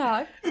signal to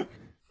talk.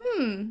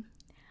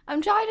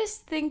 I'm trying to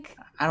think.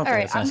 I don't All think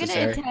right, I'm it's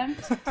gonna necessary.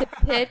 attempt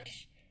to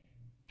pitch.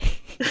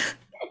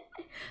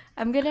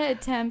 I'm gonna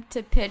attempt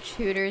to pitch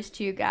Hooters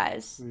to you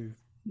guys. Please.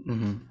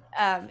 Hmm.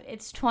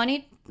 It's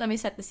 20. Let me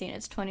set the scene.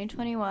 It's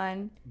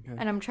 2021, Okay.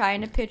 and I'm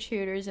trying to pitch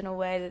Hooters in a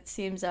way that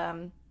seems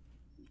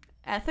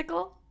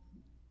ethical,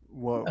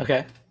 Whoa.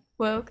 Okay.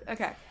 woke.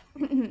 Okay.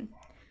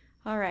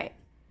 All right.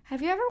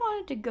 Have you ever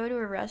wanted to go to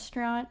a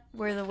restaurant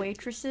where the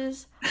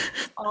waitresses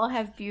all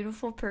have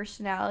beautiful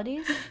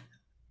personalities?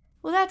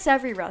 Well, that's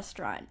every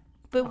restaurant.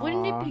 But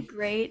wouldn't it be Aw.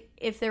 great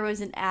if there was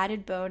an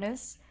added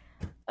bonus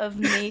of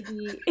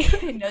maybe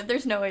no,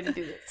 there's no way to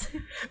do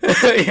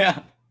this.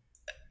 Yeah.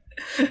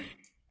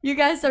 You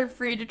guys are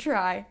free to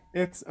try.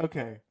 It's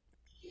okay.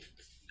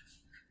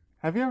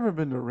 Have you ever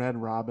been to Red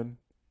Robin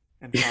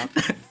and thought,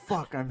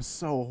 fuck, I'm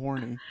so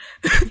horny?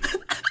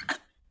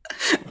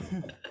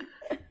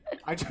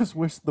 I just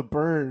wish the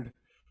bird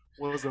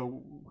was a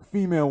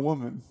female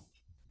woman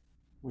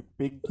with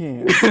big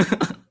cans.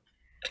 That's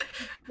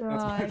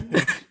my God.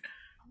 pitch.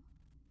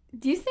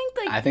 Do you think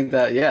I think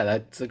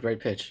that's a great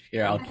pitch.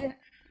 Here, I'll.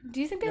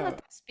 do you think they Yeah. let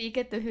them speak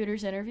at the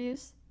Hooters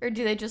interviews? Or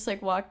do they just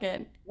like walk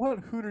in? What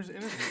Hooters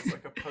interviews?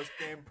 Like a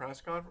post-game press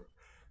conference?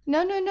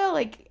 No,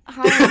 like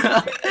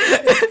hi.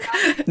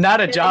 Not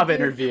a job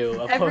interview,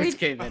 a Every-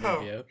 post-game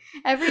interview.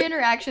 Every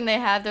interaction they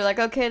have, they're like,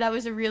 okay, that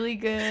was a really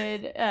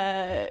good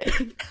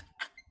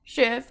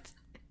shift.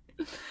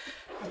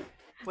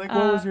 Like,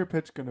 what was your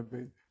pitch gonna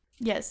be?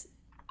 Yes.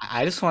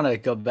 I just want to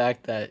go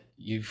back that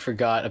you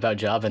forgot about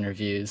job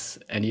interviews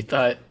and you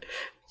thought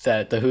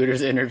that the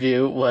Hooters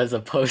interview was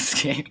a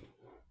post game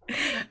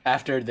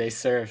after they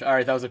served. All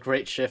right, that was a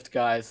great shift,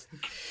 guys.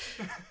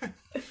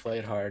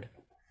 Played hard.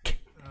 Oh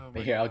my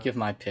But here, I'll God, give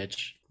my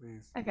pitch.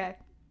 please. Okay.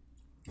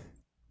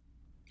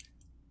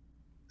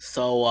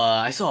 So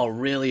I saw a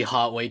really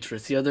hot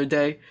waitress the other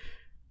day,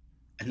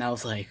 and I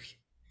was like,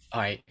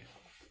 all right,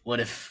 what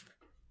if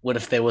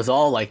they was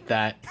all like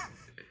that?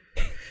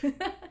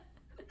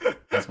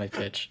 That's my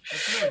pitch.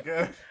 That's really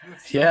good.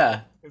 It's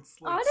Yeah. It's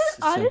like,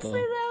 Honestly, simple.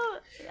 though,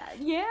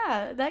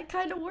 yeah, that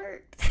kind of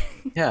worked.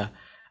 Yeah.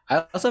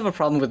 I also have a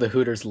problem with the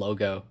Hooters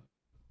logo.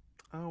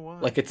 oh, wow.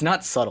 Like, it's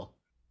not subtle,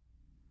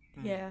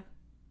 Yeah.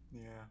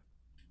 Yeah.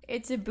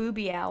 It's a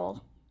booby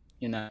owl.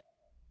 you know.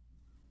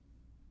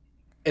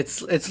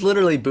 It's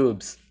literally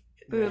boobs.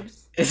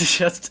 Boobs. It's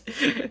just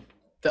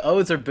the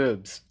O's are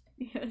boobs.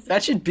 Yes.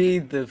 That should be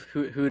the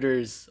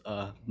Hooters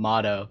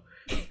motto.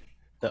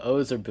 The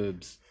O's are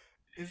boobs.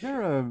 Is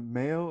there a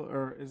male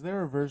or is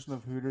there a version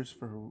of Hooters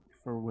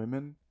for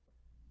women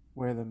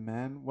where the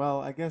men?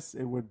 Well, I guess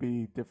it would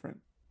be different.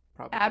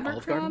 Probably.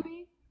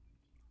 Abercrombie?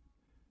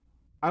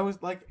 I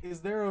was like,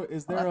 is there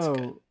that's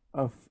good.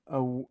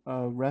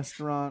 a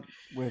restaurant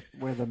with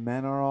where the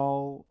men are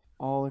all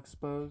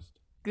exposed?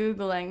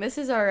 Googling. This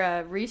is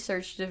our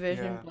research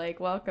division, Yeah. Blake.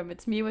 Welcome.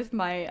 It's me with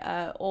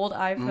my old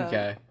iPhone.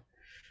 Okay.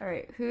 All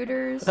right.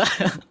 Hooters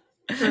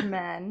for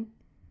men.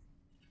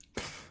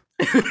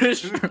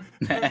 Hooters for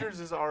men. Hooters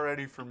is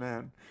already for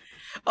men.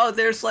 Oh,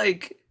 there's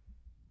like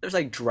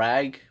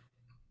drag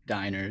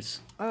diners,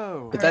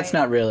 Oh, but that's Right.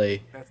 not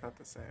really. that's not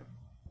the same.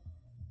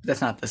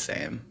 That's not the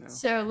same. No.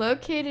 So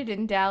located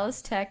in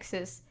Dallas,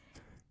 Texas,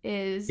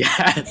 is a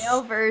Yes.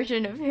 male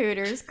version of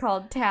Hooters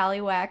called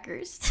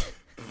Tallywackers.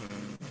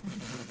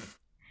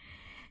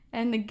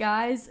 And the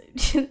guys,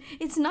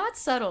 it's not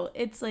subtle.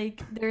 It's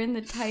like they're in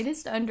the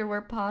tightest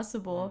underwear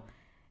possible,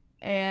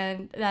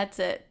 and that's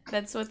it.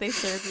 That's what they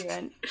serve you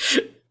in.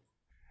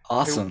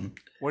 Awesome.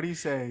 What do you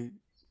say?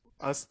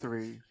 Us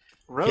three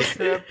road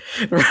trip.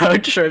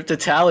 Road trip to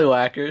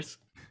Tallywackers.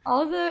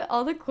 All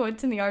the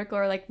quotes in the article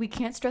are like, "We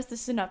can't stress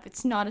this enough.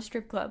 It's not a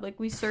strip club. Like,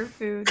 we serve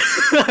food."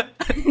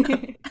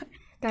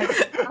 Guys,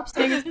 stop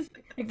saying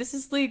this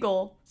is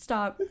legal.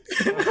 Stop.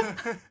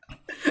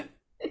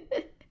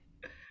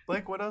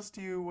 Blake, what else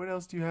do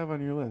you have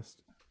on your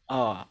list?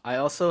 Oh, I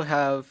also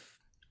have.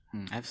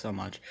 I have so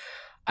much.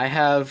 I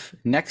have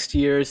next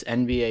year's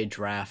NBA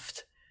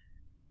draft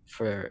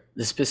for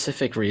the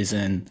specific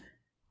reason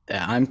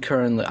that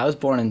I was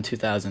born in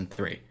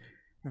 2003.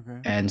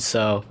 Okay. And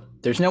so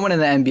there's no one in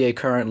the NBA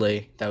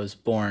currently that was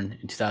born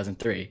in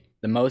 2003.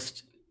 The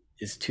most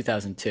is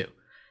 2002.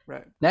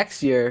 Right.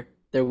 Next year,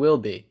 there will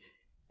be.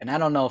 And I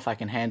don't know if I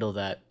can handle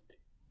that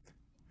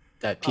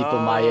people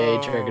my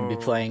age are going to be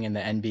Oh. playing in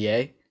the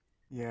NBA.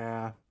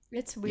 Yeah.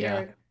 It's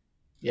weird.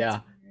 Yeah.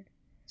 It's weird.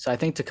 So I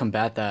think to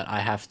combat that, I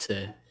have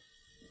to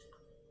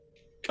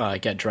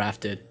get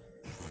drafted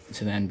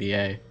to the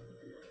NBA.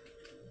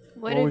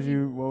 What What did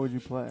you? would you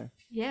play?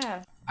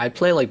 Yeah. I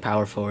play like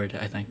power forward,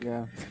 I think.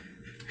 Yeah.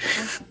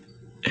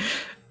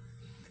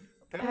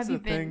 That Have was you a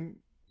been thing.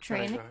 Sorry,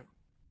 training? go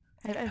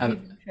ahead. Have Um, you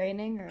been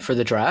training or? For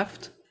the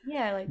draft?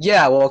 Yeah, like.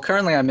 Yeah, well,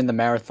 currently I'm in the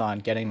marathon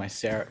getting my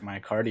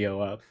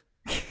cardio up,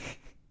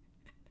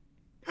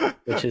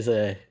 which is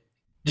a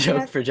joke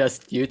Yeah. for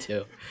just you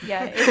two.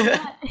 Yeah, it's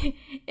not.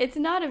 It's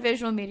not a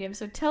visual medium.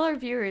 So tell our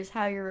viewers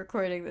how you're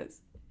recording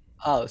this.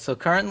 Oh, so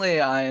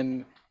currently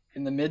I'm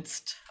in the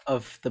midst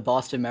of the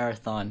Boston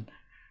Marathon,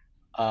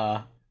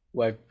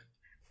 where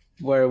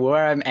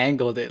I'm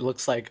angled, it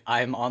looks like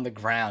I'm on the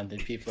ground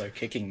and people are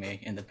kicking me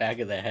in the back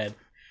of the head.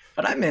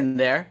 But I'm in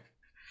there.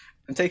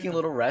 I'm taking a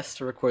little rest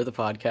to record the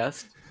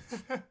podcast.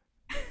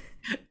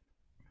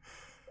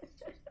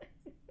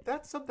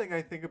 That's something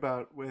I think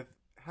about with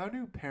how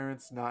do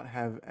parents not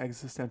have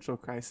existential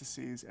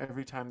crises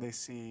every time they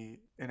see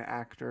an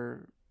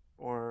actor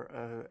or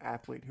an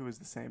athlete who is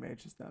the same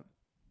age as them?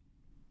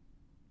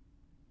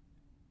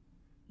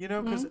 You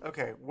know, because,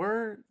 okay,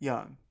 we're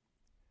young.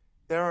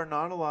 There are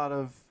not a lot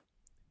of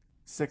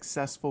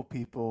successful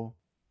people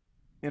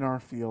in our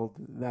field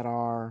that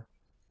are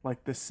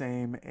like the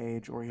same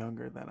age or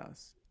younger than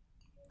us.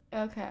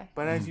 Okay.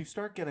 But as you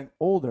start getting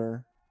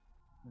older,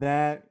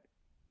 that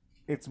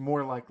it's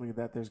more likely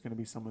that there's going to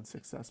be someone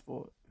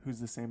successful who's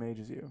the same age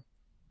as you.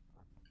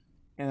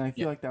 And I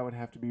feel like that would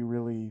have to be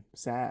really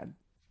sad.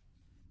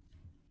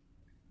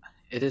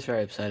 It is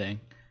very upsetting.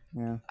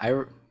 Yeah.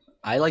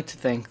 I like to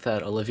think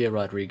that Olivia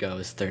Rodrigo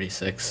is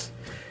 36,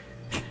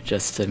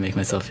 just to make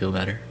myself feel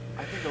better.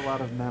 I think a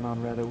lot of men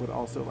on Reddit would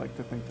also like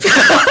to think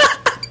that.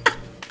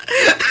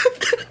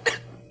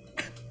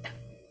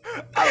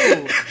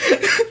 Oh!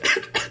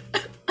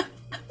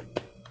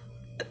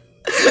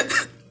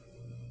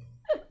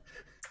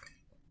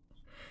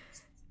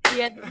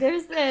 Yeah,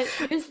 there's on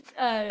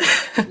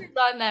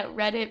that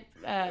Reddit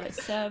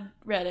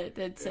subreddit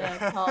that's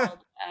called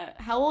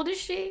 "How old is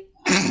she?"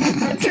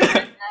 Yeah,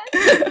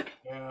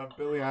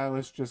 Billie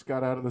Eilish just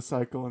got out of the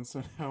cycle, and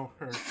so now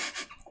her.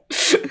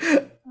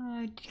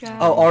 Oh god.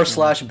 Oh,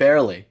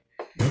 r/barely.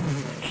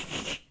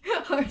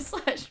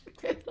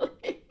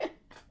 r/Billy.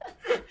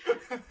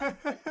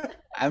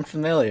 I'm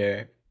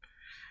familiar.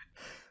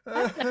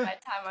 I spent my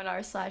time on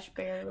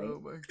r/barely. Oh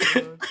my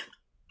god.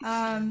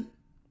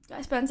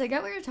 Spence, I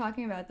get what you're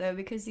talking about though,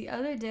 because the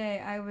other day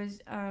I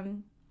was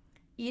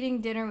eating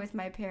dinner with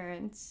my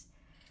parents,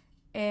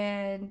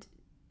 and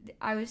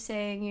I was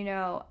saying, you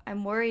know,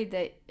 I'm worried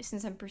that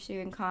since I'm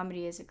pursuing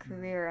comedy as a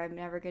career, I'm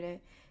never gonna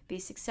be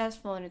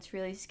successful, and it's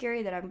really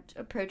scary that I'm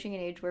approaching an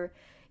age where,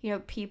 you know,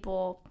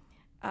 people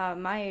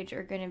my age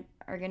are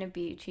gonna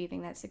be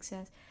achieving that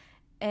success.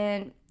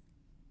 And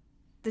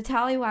the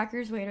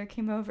Tallywackers waiter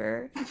came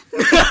over.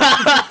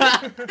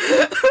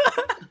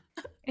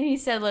 And he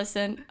said,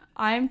 "Listen,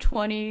 I'm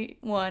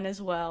 21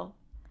 as well."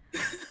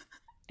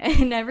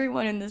 and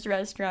everyone in this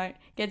restaurant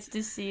gets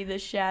to see the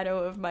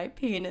shadow of my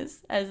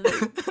penis as they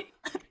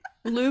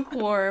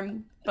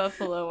lukewarm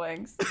buffalo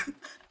wings.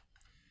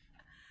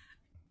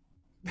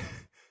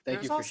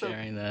 Thank you for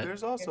sharing that.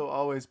 There's also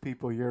always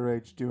people your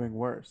age doing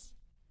worse.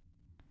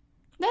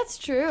 That's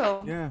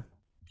true. Yeah.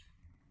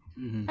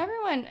 Mhm.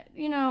 Everyone,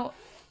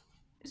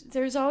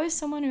 there's always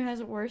someone who has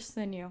it worse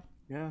than you.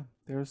 Yeah.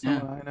 There's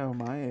someone I know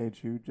my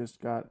age who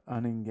just got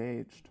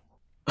unengaged.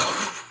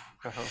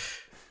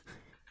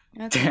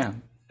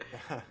 Damn.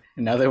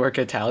 And now they work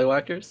at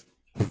Tallywackers?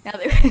 Now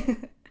they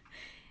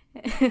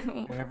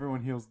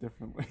Everyone heals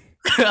differently.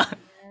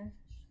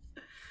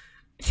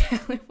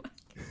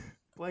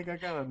 Blake, I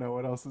gotta know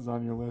what else is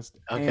on your list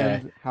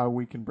and how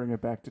we can bring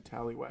it back to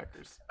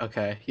Tallywackers.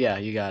 Okay, yeah,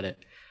 you got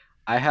it.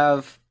 I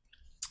have,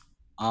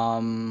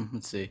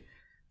 let's see.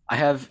 I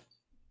have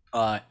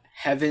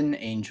heaven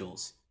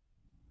angels.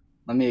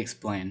 Let me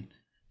explain.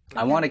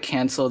 I want to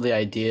cancel the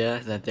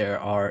idea that there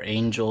are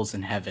angels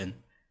in heaven.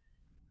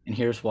 And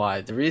here's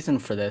why. The reason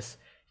for this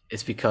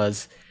is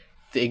because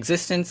the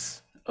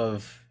existence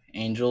of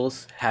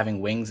angels having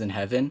wings in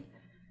heaven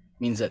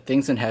means that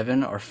things in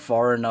heaven are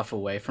far enough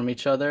away from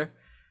each other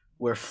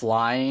where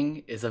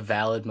flying is a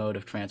valid mode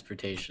of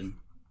transportation.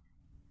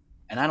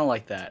 And I don't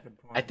like that.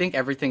 I think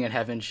everything in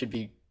heaven should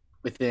be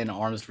within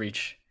arm's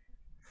reach,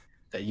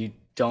 that you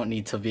don't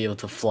need to be able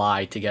to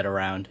fly to get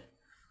around.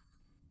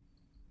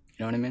 You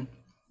know what I mean?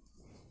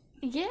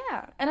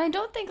 Yeah, and I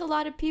don't think a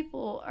lot of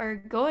people are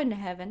going to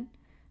heaven,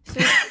 so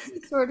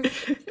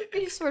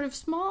it's sort of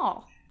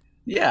small.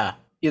 Yeah,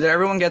 either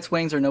everyone gets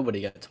wings or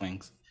nobody gets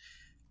wings.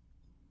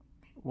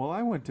 Well,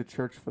 I went to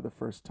church for the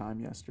first time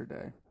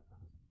yesterday,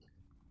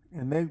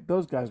 and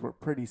those guys were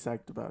pretty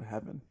psyched about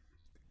heaven.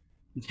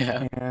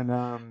 Yeah. And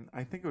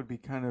I think it would be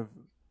kind of...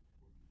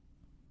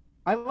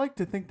 I like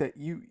to think that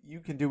you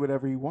can do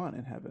whatever you want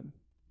in heaven.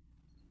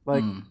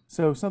 Like,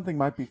 so something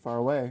might be far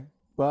away,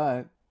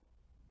 but...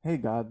 Hey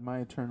God, my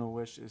eternal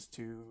wish is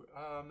to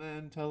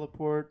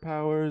teleport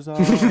powers.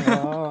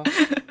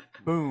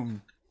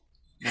 Boom.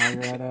 Now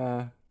you're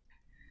at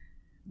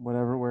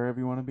wherever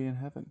you want to be in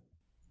heaven.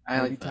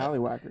 I like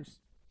Tallywackers.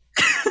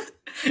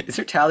 Is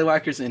there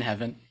Tallywackers in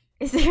heaven?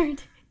 Is there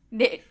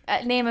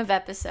name of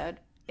episode?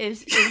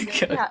 Is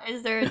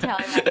there a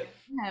Tallywacker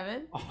in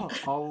heaven?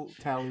 All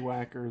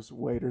Tallywackers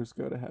waiters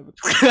go to heaven.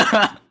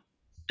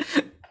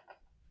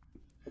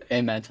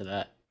 Amen to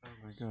that. Oh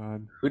my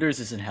God.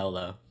 Hooters is in hell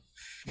though.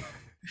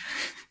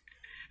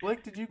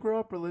 Blake, did you grow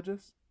up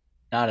religious?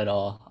 Not at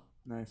all.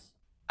 Nice.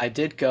 I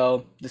did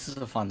go, this is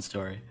a fun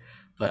story,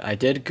 but I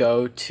did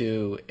go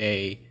to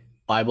a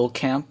Bible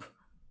camp,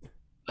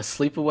 a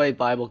sleepaway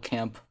Bible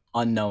camp,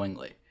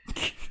 unknowingly.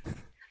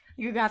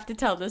 You have to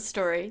tell this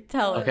story.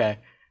 Tell it. Okay,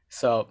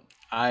 so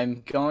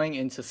I'm going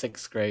into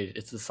 6th grade.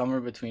 It's the summer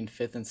between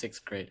 5th and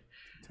 6th grade.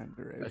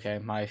 Tender age. Okay,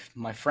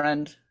 my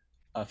friend,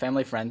 a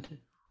family friend,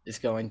 is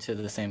going to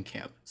the same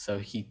camp. So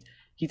he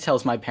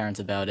tells my parents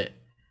about it,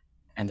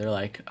 and they're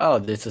like, "Oh,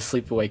 it's a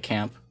sleepaway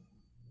camp,"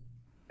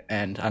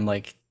 and I'm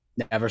like,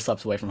 never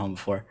slept away from home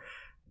before.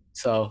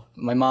 So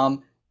my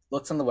mom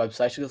looks on the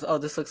website. She goes, "Oh,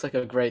 this looks like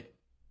a great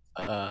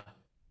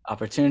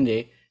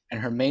opportunity."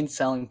 And her main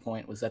selling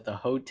point was that the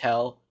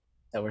hotel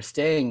that we're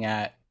staying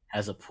at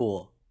has a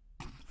pool,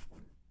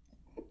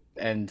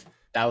 and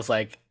I was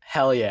like,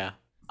 "Hell yeah,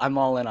 I'm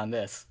all in on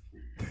this."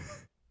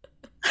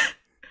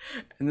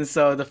 And then,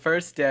 so the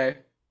first day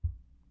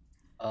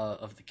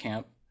of the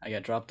camp, I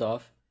got dropped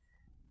off,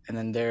 and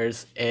then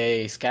there's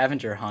a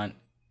scavenger hunt,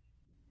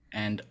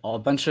 and a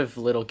bunch of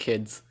little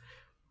kids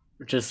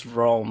just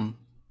roam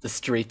the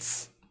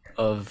streets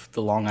of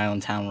the Long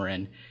Island town we're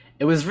in.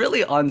 It was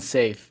really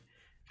unsafe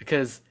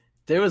because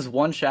there was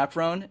one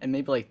chaperone and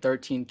maybe like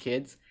 13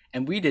 kids,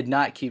 and we did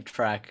not keep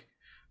track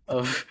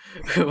of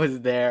who was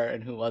there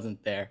and who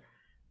wasn't there.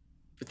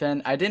 But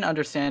then I didn't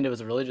understand it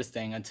was a religious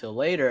thing until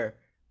later.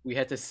 We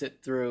had to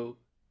sit through,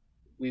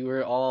 we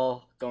were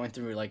all going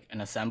through like an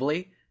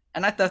assembly,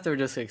 and I thought they were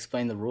just going to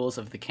explain the rules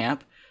of the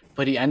camp,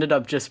 but he ended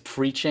up just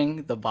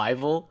preaching the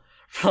Bible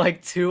for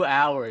like 2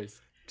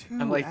 hours.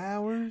 2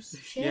 hours?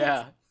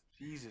 Yeah.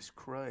 Jesus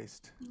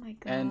Christ. Oh my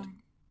God. And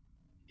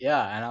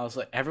and I was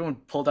like, everyone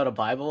pulled out a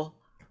Bible,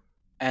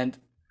 and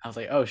I was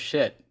like, oh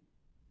shit,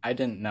 I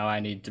didn't know I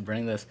need to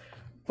bring this.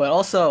 But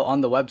also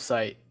on the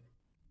website,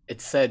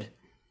 it said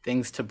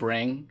things to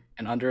bring,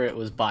 and under it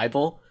was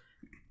Bible.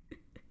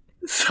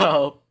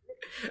 So,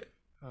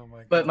 oh my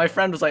God. But my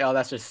friend was like, "Oh,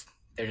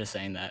 they're just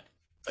saying that."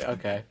 Like,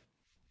 okay.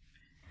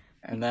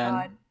 And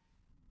then,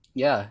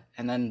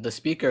 and then the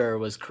speaker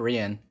was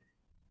Korean,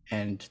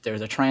 and there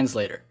was a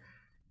translator,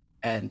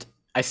 and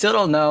I still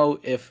don't know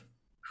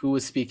who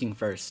was speaking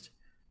first.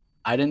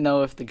 I didn't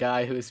know if the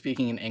guy who was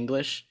speaking in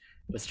English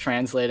was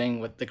translating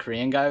what the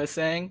Korean guy was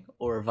saying,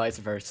 or vice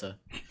versa.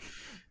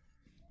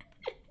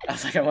 I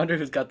was like, I wonder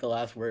who's got the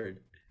last word.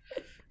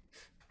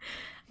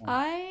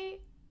 I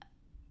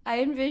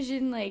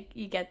envision, like,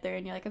 you get there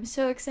and you're like, I'm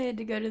so excited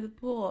to go to the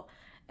pool.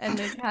 And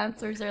the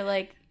counselors are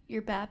like,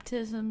 your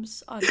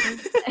baptism's on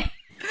Thursday.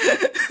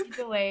 You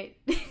can wait.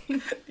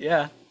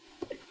 Yeah.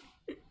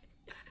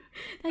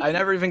 I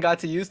never even got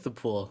to use the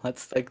pool.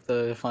 That's like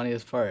the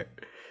funniest part.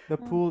 The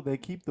pool, they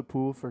keep the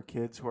pool for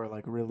kids who are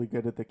like really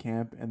good at the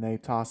camp, and they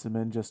toss him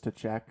in just to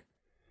check,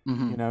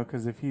 Hmm.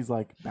 because if he's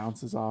like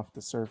bounces off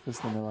the surface,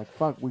 then they're like,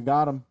 fuck, we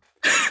got him.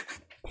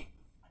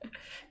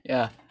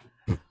 Yeah.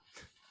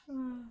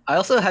 I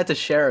also had to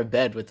share a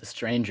bed with a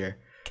stranger.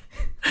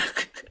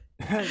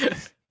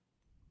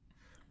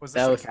 Was this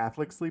That a was-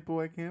 Catholic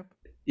sleepaway camp?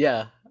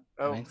 Yeah.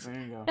 Oh, Thanks. there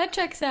you go. That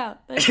checks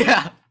out.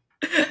 Yeah.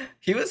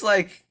 He was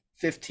like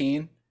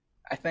 15,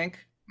 I think.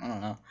 I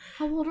don't know.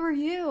 How old were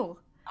you?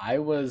 I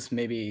was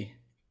maybe.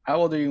 How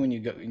old are you when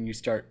you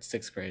start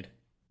 6th grade?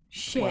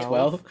 Shit.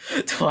 Well,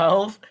 12?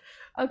 12?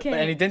 Okay.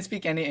 And he didn't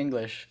speak any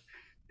English.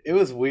 It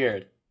was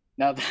weird.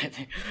 Now that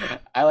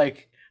I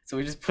think, so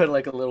we just put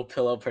like a little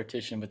pillow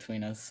partition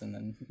between us and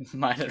then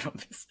minded our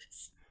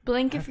business.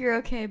 Blink if you're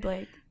okay,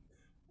 Blake.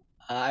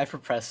 I've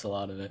repressed a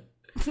lot of it.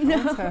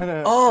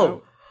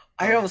 No.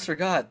 I almost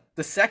forgot.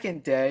 The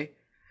second day,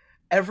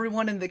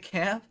 everyone in the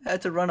camp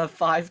had to run a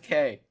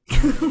 5K.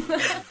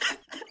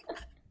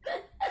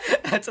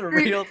 That's a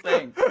real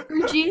thing.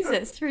 For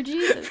Jesus. For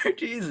Jesus. For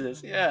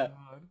Jesus, yeah.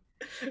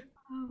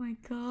 Oh my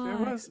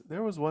god.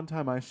 There was one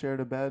time I shared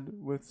a bed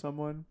with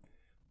someone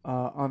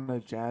on a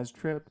jazz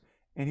trip,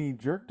 and he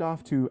jerked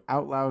off to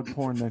out loud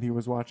porn that he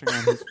was watching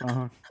on his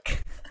phone.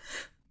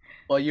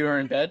 While you were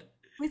in bed?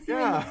 With you.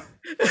 Yeah.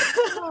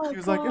 Oh, He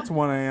was like, God. it's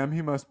 1 a.m.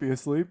 He must be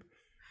asleep.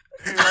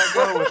 Here I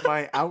go with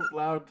my out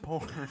loud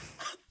porn.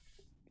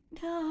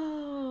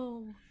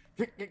 No.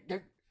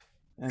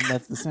 And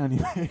that's the sound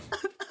he made.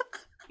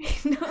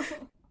 No.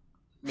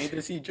 Maybe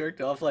he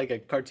jerked off like a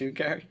cartoon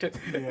character?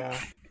 Yeah.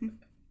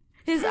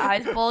 His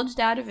eyes bulged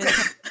out of his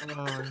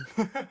head.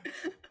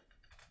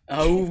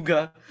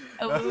 Auga.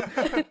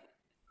 Oh.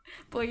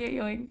 Boy,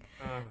 yoing.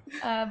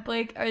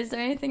 Blake, is there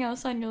anything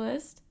else on your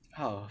list?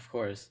 Oh, of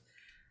course.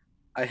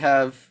 I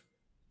have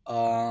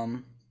are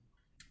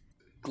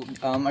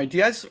you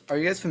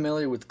guys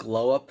familiar with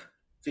glow up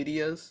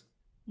videos?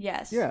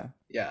 Yes. Yeah.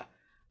 Yeah.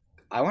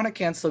 I want to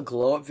cancel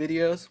glow up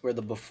videos where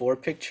the before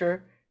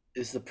picture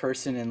is the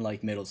person in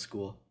like middle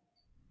school.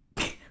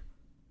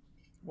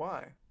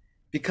 Why?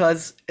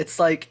 Because it's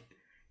like,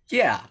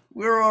 yeah,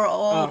 we were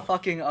all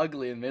fucking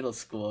ugly in middle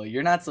school.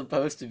 You're not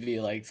supposed to be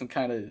like some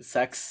kind of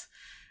sex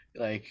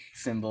like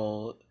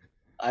symbol.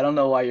 I don't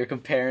know why you're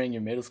comparing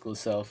your middle school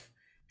self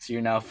to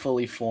your now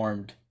fully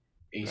formed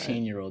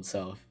 18-year-old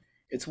self.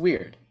 It's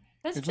weird.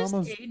 That's It's just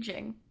almost-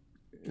 aging.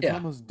 It's Yeah.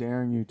 almost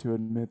daring you to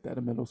admit that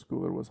a middle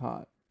schooler was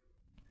hot.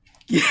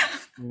 Yeah.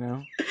 You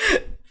know?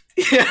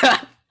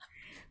 Yeah.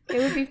 It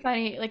would be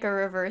funny, like a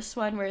reverse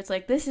one where it's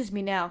like, this is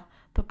me now,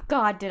 but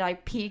God, did I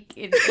peak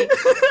in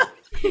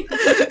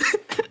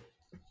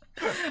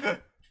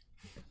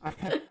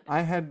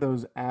I had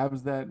those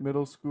abs that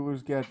middle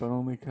schoolers get, but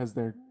only because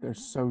they're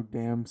so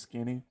damn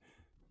skinny.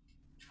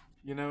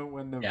 You know,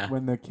 when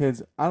the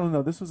kids, I don't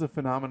know, this was a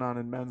phenomenon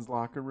in men's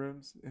locker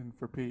rooms and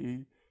for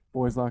PE,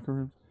 boys' locker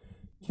rooms.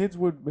 Kids'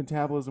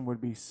 metabolism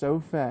would be so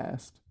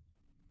fast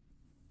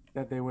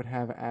that they would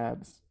have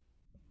abs.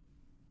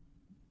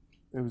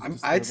 It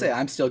was I'd say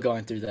I'm still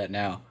going through that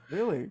now.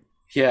 Really?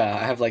 Yeah,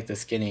 I have like the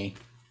skinny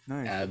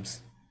Nice.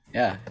 abs.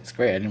 Yeah, it's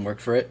great. I didn't work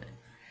for it.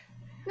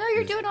 No,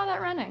 you're doing all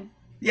that running.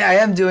 Yeah, I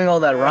am doing all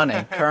that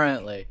running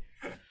currently.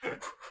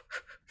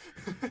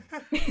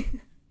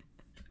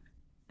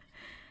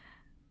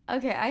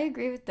 Okay, I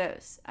agree with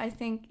those. I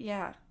think,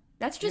 yeah,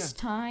 that's just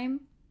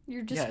time.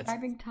 You're Yeah, it's-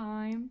 describing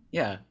time.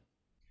 Yeah.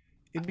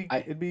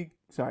 It'd be.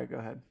 Sorry, go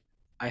ahead.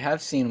 I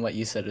have seen what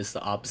you said is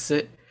the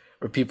opposite,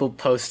 where people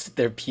post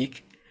their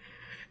peak.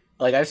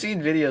 Like I've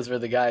seen videos where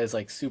the guy is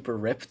like super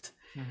ripped,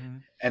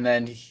 and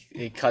then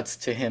it cuts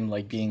to him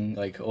like being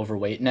like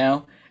overweight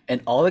now,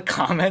 and all the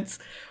comments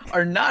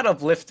are not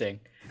uplifting.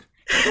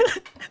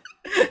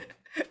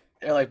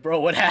 They're like, "Bro,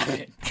 what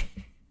happened?"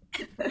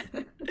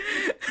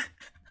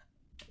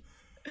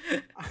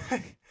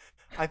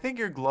 I think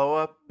your glow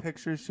up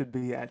pictures should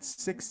be at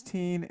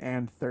 16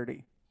 and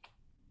 30,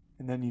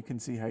 and then you can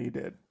see how you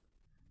did.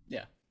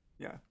 Yeah.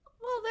 Yeah.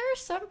 Well, there are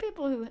some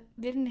people who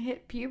didn't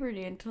hit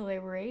puberty until they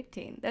were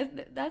 18.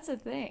 That's a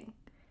thing.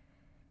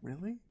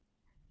 Really?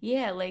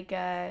 Yeah, like,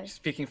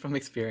 Speaking from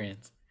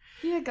experience.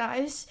 yeah,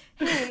 guys,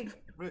 hey,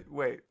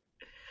 Wait.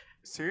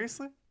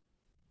 Seriously?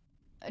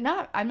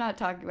 I'm not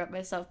talking about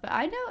myself, but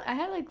I know I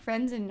had like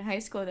friends in high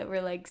school that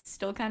were like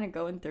still kind of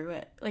going through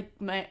it, like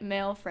my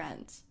male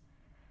friends,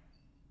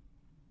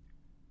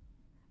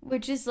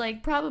 which is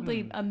like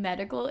probably a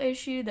medical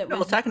issue that Well,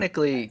 was.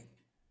 technically,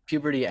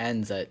 puberty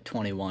ends at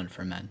 21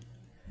 for men.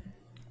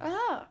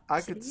 Oh, I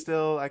could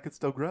still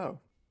grow.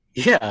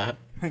 Yeah.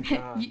 Thank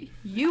God.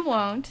 you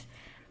won't.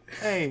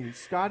 Hey,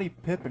 Scottie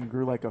Pippen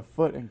grew like a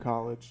foot in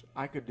college.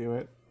 I could do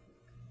it.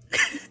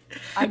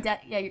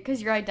 Yeah,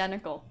 because you're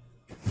identical.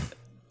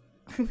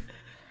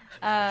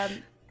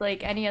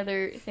 Like any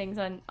other things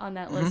on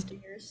that list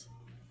of yours?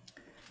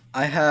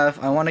 I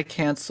want to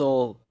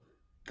cancel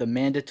the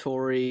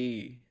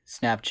mandatory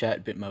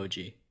Snapchat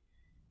Bitmoji.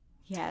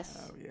 Yes.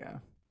 Oh yeah.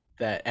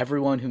 That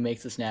everyone who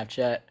makes a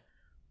Snapchat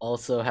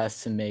also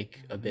has to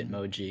make a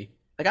Bitmoji.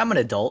 Like, I'm an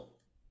adult.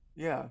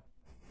 Yeah.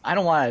 I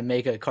don't want to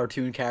make a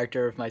cartoon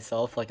character of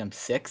myself like I'm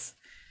 6.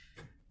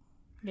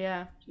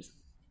 Yeah.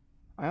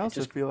 I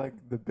also feel like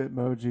the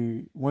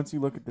Bitmoji, once you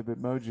look at the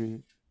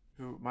Bitmoji,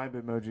 my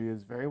Bitmoji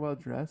is very well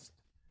dressed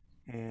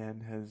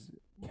and has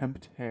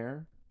kempt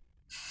hair.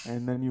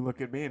 And then you look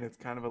at me and it's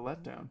kind of a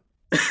letdown.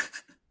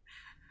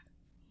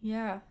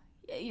 Yeah.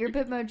 Your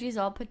Bitmoji's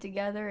all put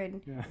together,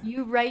 and Yeah.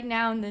 you right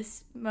now in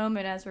this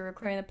moment as we're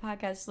recording the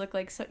podcast look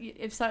like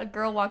if a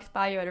girl walks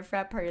by you at a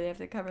frat party, they have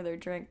to cover their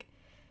drink.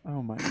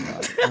 Oh my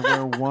god. I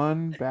wear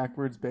one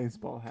backwards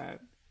baseball hat.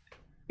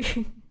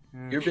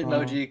 Your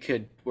Bitmoji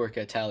could work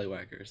at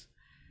Tallywackers.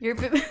 Your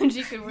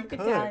Bitmoji could work at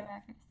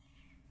Tallywackers.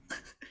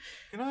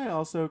 Can I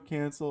also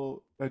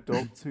cancel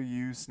adults who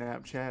use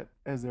Snapchat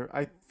as their,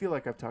 I feel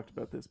like I've talked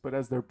about this, but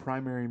as their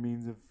primary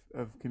means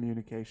of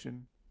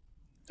communication?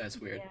 That's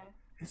weird. Yeah.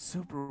 It's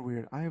super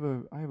weird. I have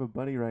a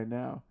buddy right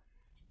now,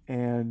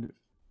 and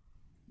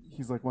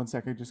he's like, 1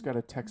 second, I just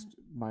gotta text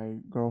my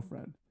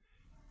girlfriend.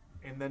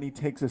 And then he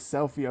takes a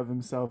selfie of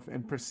himself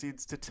and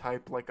proceeds to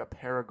type like a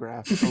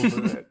paragraph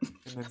over it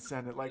and then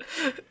send it. Like,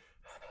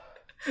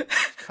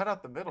 cut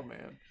out the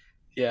middleman.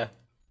 Yeah.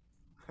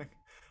 Like,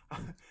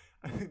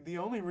 the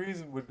only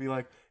reason would be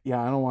like,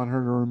 yeah, I don't want her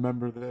to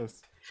remember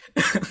this.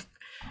 I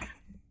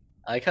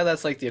like how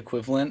that's like the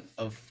equivalent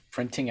of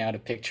printing out a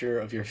picture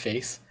of your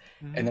face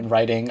and then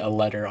writing a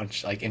letter on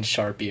like in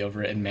Sharpie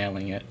over it and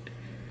mailing it.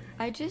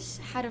 I just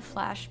had a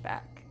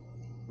flashback.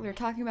 We were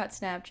talking about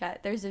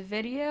Snapchat. There's a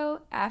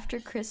video after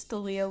Chris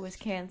D'Elia was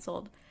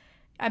canceled.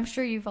 I'm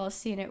sure you've all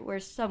seen it, where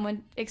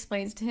someone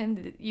explains to him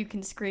that you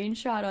can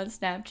screenshot on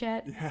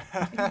Snapchat. Yeah.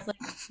 And he's like,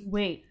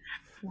 wait,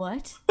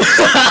 what?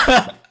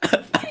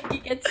 He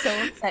gets so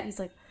upset. He's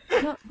like,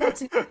 no,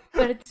 but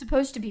it's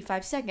supposed to be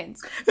 5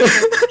 seconds. You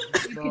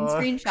can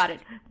screenshot it.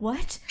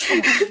 What?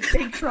 I'm in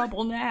big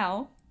trouble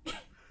now.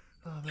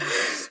 Oh,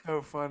 that's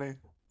so funny.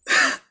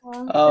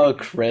 Oh,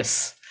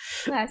 Chris.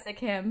 Classic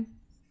him.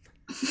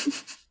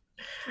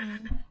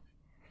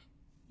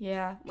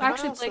 Yeah. Can I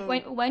Actually, also-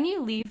 Blake, when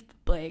you leave,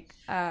 Blake,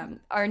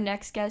 our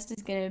next guest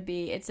is gonna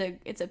be it's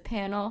a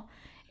panel.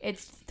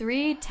 It's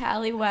 3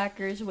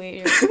 Tallywackers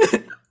waiting.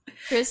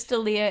 Chris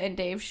D'Elia and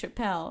Dave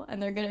Chappelle,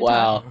 and they're gonna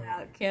talk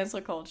about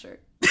cancel culture.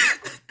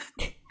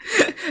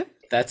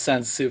 That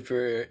sounds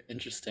super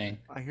interesting.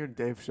 I hear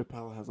Dave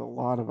Chappelle has a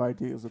lot of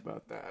ideas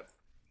about that.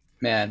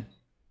 Man,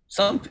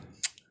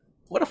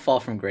 what a fall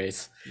from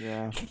grace.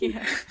 Yeah.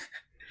 Yeah.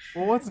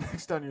 Well, what's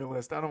next on your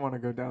list? I don't want to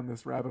go down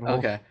this rabbit hole.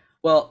 Okay.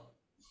 Well,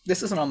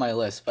 this isn't on my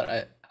list,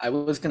 but I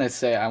was going to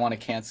say I want to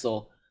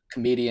cancel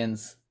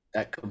comedians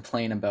that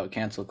complain about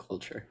cancel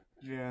culture.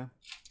 Yeah.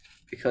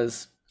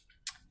 Because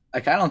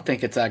like I don't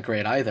think it's that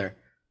great either.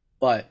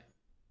 But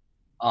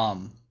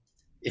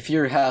if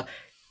you're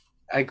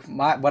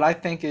what I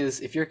think is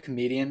if you're a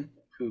comedian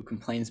who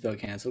complains about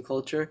cancel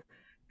culture,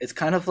 it's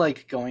kind of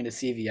like going to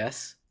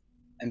CVS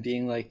and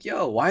being like,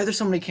 "Yo, why are there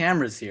so many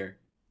cameras here?"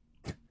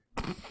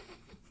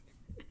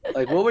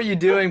 Like, what were you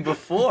doing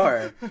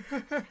before?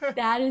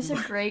 That is a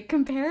great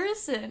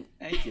comparison.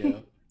 Thank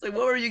you. It's like,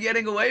 what were you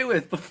getting away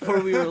with before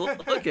we were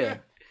looking?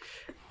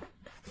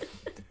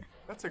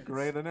 That's a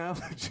great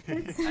analogy.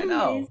 I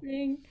know.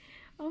 Amazing.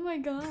 Oh my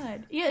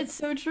god. Yeah, it's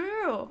so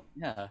true.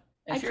 Yeah.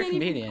 I If you're a can't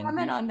even comedian,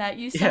 comment on that.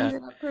 You summed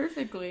it up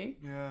perfectly.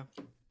 Yeah.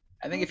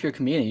 I think if you're a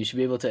comedian, you should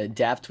be able to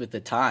adapt with the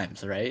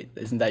times, right?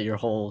 Isn't that your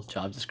whole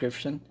job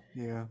description?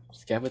 Yeah.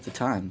 Just get with the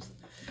times.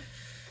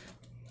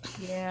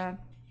 Yeah.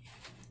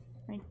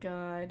 My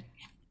god.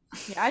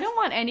 Yeah, I don't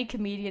want any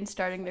comedian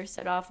starting their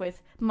set off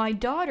with, "My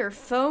daughter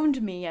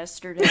phoned me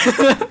yesterday."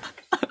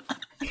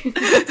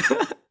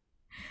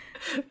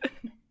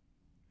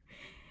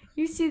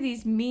 You see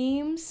these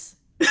memes?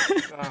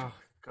 Oh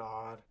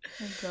God.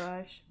 Oh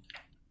gosh.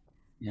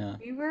 Yeah.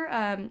 We were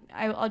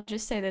I'll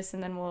just say this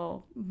and then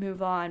we'll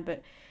move on,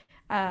 but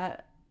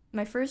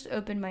my first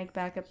open mic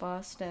back at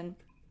Boston,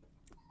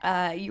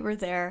 you were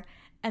there,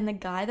 and the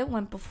guy that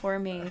went before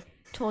me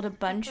told a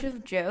bunch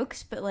of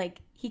jokes, but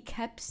like he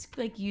kept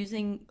like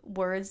using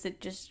words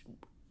that just,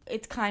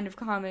 it's kind of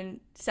common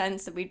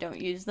sense that we don't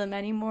use them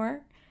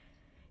anymore.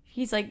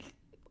 He's like,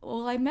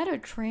 "Well, I met a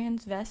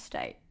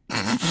transvestite."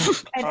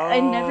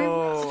 and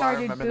everyone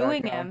started remember that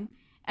booing guy. him,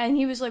 and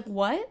he was like,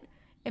 "What?"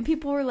 And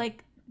people were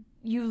like,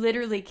 "You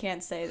literally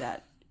can't say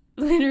that.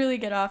 Literally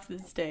get off the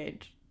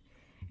stage."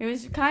 It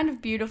was kind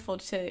of beautiful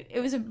it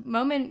was a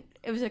moment,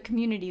 it was a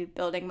community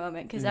building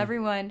moment, because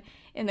everyone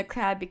in the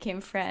crowd became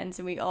friends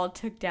and we all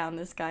took down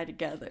this guy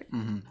together.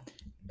 Mm-hmm.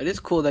 It is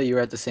cool that you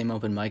were at the same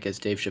open mic as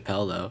Dave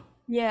Chappelle, though.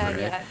 Yeah, Right.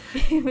 yeah.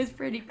 It was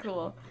pretty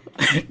cool.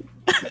 I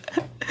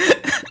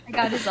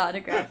got his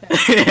autograph.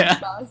 Yeah.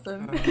 It was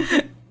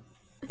awesome.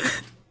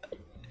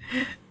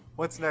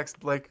 What's next,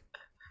 Blake?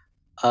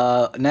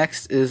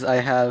 Next is I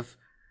have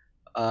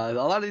a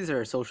lot of these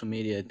are social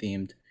media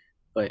themed,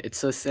 but it's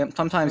so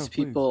sometimes Oh,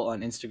 please. people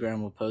on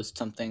Instagram will post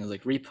something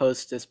like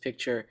repost this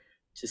picture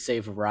to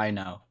save a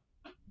rhino.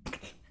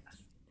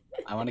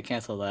 I want to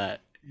cancel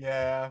that.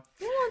 Yeah.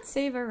 You won't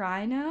save a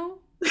rhino.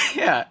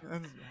 Yeah.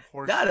 That's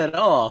Horse Not shit. at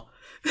all.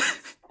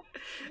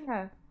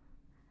 Yeah.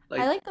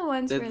 Like, I like the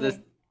ones where this-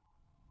 like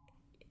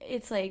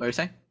it's like what are you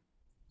saying?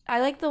 I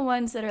like the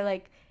ones that are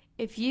like,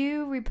 if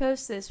you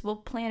repost this, we'll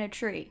plant a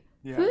tree.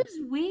 Yeah. Who's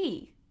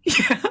we?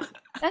 Yeah.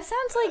 That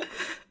sounds like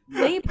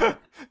labor,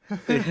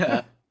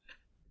 Yeah.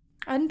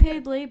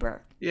 unpaid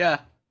labor. Yeah.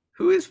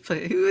 Who is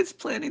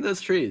planting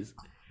those trees?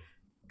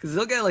 Because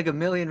they'll get like 1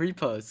 million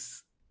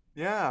reposts.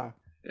 Yeah.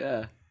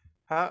 Yeah.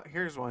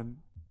 Here's one.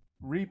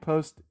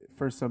 Repost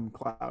for some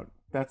clout.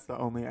 That's the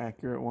only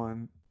accurate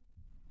one.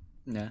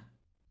 Yeah.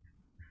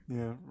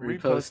 Yeah.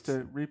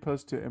 Repost.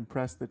 Repost to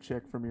impress the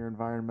chick from your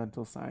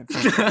environmental science.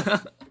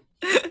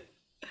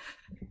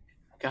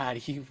 God,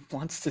 he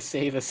wants to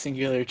save a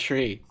singular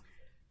tree.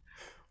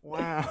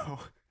 Wow.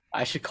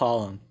 I should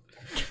call him.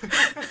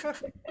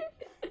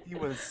 He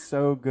was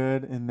so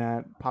good in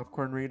that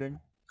popcorn reading.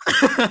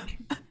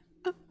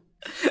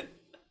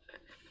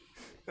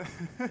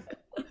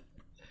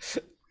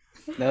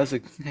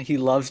 He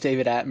loves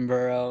David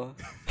Attenborough.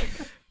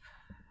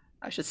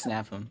 I should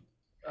snap him.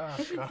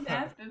 Oh,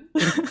 God.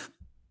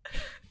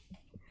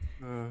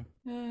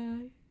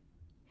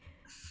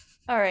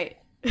 All right.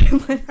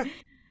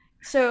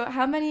 So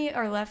how many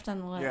are left on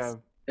the list? Yeah.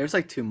 There's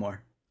like 2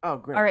 more. Oh,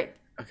 great. All right.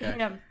 Okay.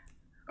 Yeah.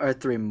 Or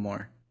 3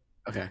 more.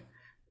 Okay.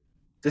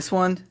 This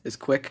one is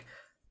quick.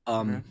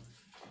 Okay.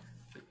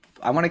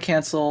 I want to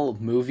cancel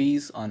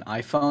movies on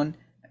iPhone,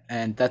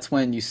 and that's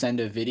when you send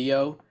a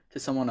video to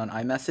someone on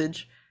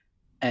iMessage,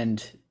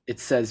 and it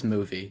says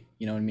movie.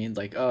 You know what I mean?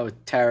 Like, oh,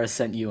 Tara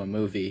sent you a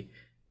movie,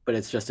 but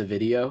it's just a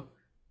video.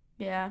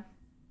 Yeah.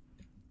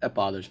 That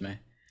bothers me.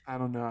 I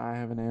don't know. I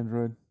have an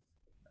Android.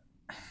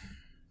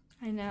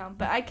 I know,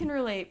 but I can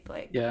relate,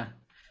 Blake. Yeah.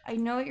 I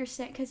know what you're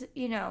saying, because,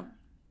 you know,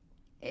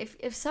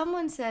 if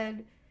someone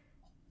said,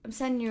 I'm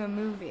sending you a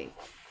movie,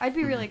 I'd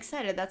be really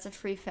excited. That's a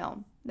free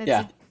film.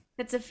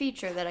 That's a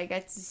feature that I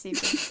get to see.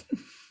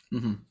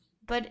 Mm-hmm.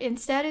 But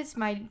instead, it's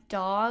my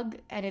dog,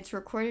 and it's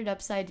recorded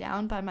upside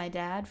down by my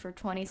dad for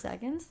 20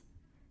 seconds.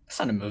 That's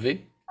not a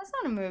movie. That's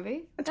not a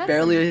movie. That's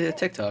barely a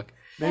TikTok.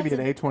 Maybe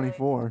That's an a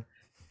A24.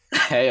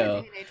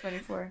 Heyo. Maybe an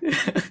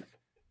A24.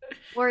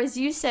 Or as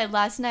you said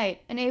last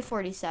night, an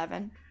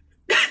A47.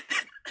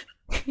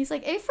 He's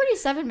like,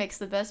 A47 makes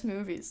the best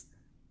movies.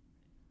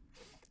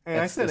 Hey,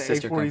 That's I the said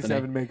sister A47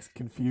 company. makes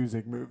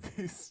confusing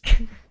movies.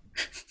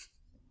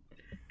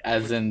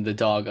 As in the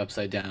dog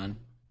upside down.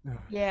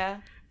 Yeah.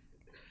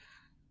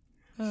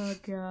 Oh,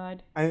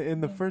 God. In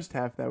the first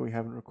half that we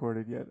haven't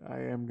recorded yet, I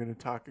am going to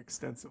talk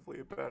extensively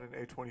about an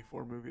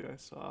A24 movie I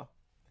saw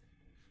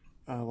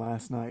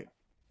last night.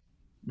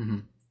 Mm-hmm.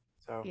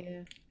 So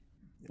Yeah.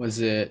 Was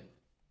it?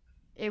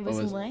 It was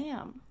was it?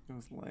 Lamb. it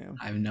was Lamb.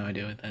 I have no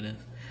idea what that is.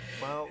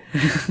 Well,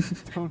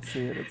 don't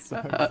see it. It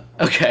sucks.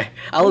 Okay,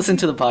 I'll listen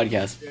to the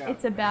podcast. Yeah.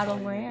 It's about a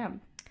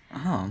lamb.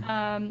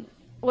 Oh,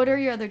 What are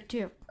your other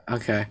 2?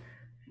 okay.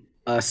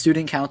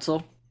 Student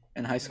council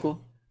in high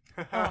school.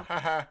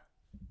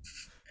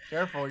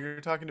 Careful,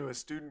 you're talking to a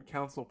student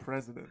council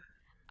president.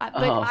 But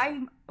Oh.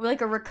 I'm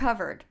like a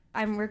recovered.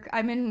 I'm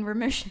in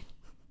remission.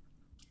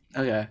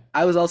 Okay,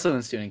 I was also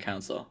in student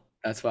council.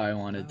 That's why I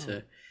wanted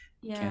to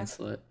Yeah.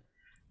 cancel it.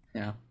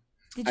 Yeah,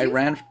 Did I you?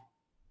 ran.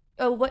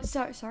 Oh, what?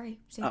 Sorry.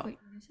 Say Oh. what you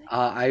were gonna say.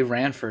 I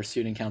ran for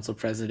student council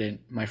president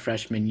my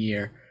freshman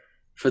year,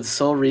 for the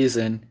sole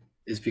reason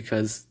is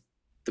because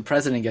the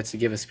president gets to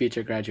give a speech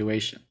at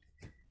graduation,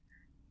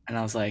 and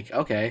I was like,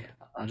 okay,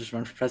 I'll just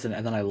run for president,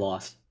 and then I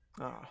lost,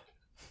 Ah,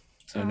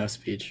 so no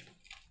speech.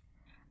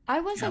 I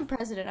wasn't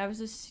president. I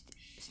was a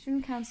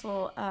student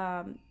council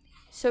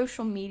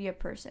social media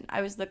person.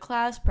 I was the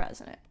class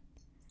president,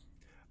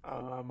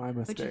 my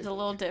which mistake. is a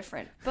little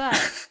different. But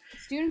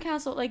student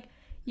council, like,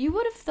 you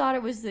would have thought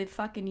it was the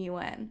fucking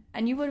UN,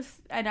 and you would have,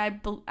 and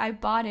I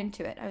bought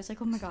into it. I was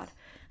like, oh my god,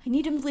 I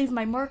need to leave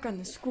my mark on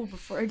the school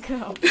before I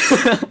go.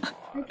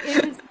 Like,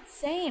 it was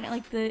insane.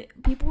 Like, the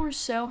people were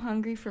so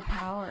hungry for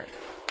power.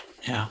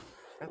 Yeah,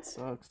 That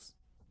sucks.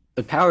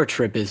 the power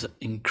trip is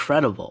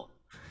incredible.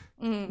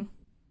 Mm.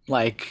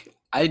 Like,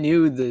 I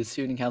knew the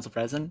student council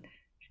president.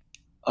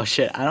 Oh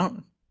shit, I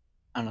don't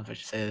know if I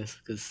should say this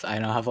because I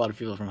know I have a lot of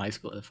people from high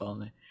school that follow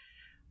me.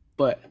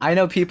 But I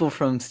know people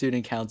from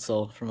student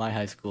council from my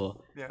high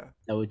school Yeah.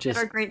 that would just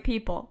They're great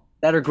people.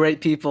 that are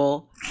great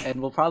people and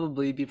will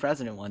probably be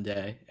president one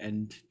day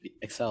and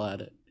excel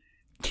at it.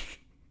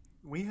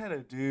 We had a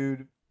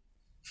dude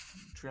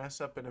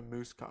dress up in a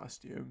moose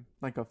costume,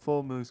 like a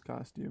full moose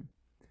costume.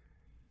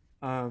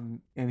 And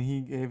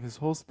he gave his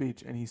whole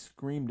speech and he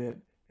screamed it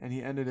and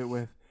he ended it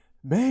with,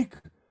 "Make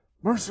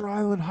Mercer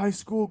Island High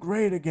School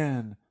great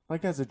again."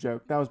 Like, as a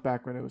joke. That was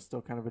back when it was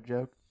still kind of a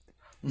joke.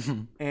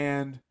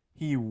 And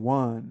he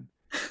won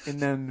and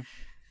then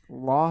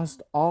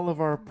lost all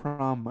of our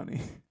prom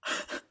money.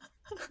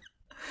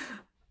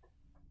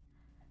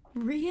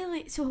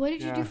 Really? So what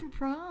did you do Yeah. for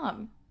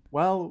prom?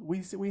 Well,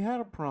 we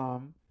had a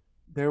prom.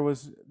 There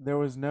was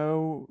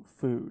no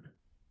food.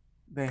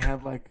 They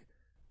had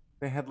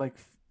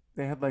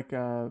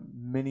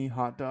mini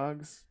hot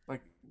dogs,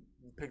 like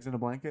pigs in a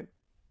blanket.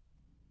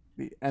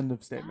 The end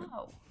of statement.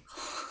 Oh.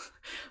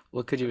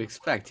 What could you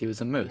expect? He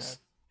was a moose.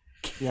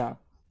 Yeah.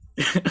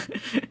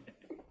 It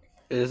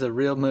is a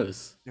real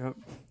moose. Yep.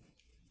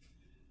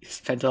 He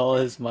spent all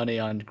his money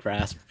on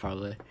grass,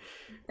 probably.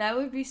 That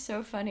would be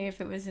so funny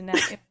if it was an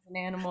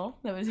animal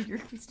that was your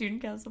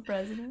student council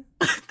president.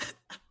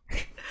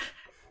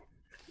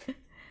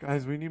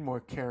 Guys, we need more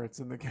carrots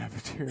in the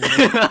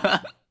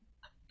cafeteria.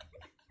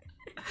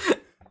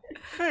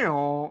 Hey,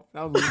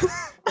 that was...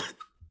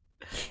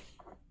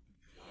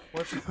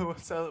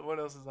 what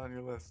else is on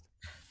your list?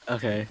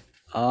 Okay.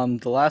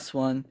 The last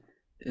one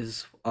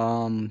is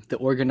the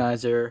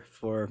organizer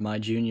for my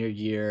junior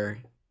year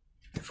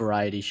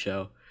variety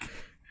show.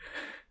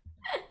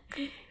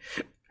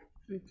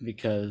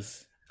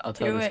 Because I'll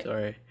tell the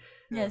story.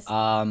 Yes.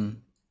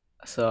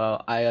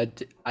 So I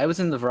was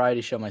in the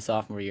variety show my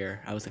sophomore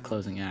year. I was the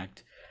closing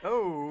act.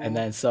 Oh. And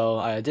then so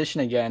I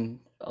auditioned again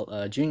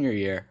junior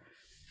year,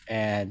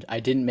 and I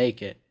didn't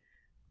make it.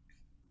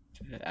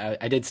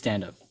 I did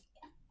stand up.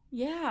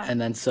 Yeah. And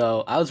then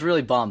so I was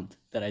really bummed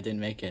that I didn't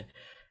make it.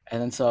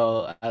 And then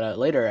so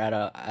later at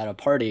a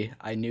party,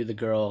 I knew the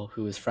girl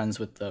who was friends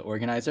with the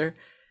organizer,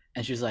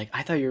 and she was like,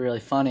 "I thought you were really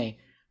funny,"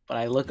 but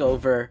I look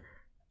over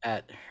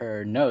at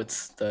her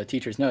notes, the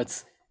teacher's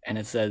notes, and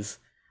it says,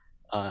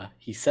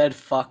 he said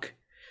fuck,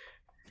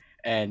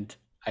 and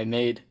I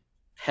made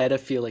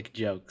pedophilic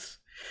jokes.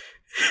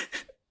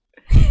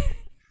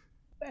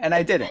 And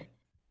I didn't.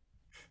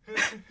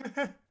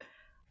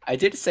 I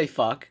did say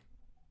fuck,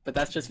 but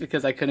that's just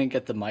because I couldn't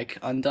get the mic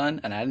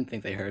undone, and I didn't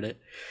think they heard it.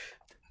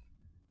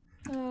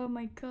 Oh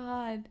my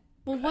god.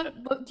 Well,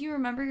 what do you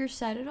remember your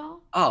set at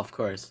all? Oh, of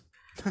course.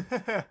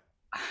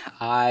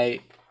 I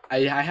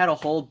had a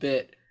whole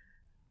bit.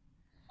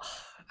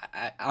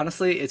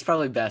 Honestly, it's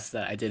probably best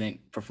that I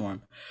didn't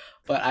perform,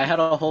 but I had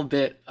a whole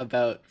bit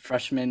about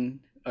freshmen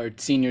or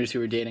seniors who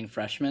were dating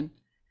freshmen,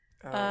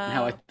 and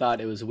how I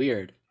thought it was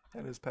weird.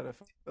 That is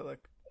pedophilic.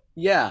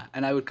 Yeah,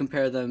 and I would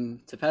compare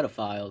them to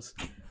pedophiles,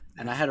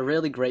 and I had a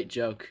really great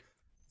joke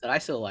that I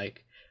still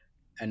like,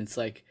 and it's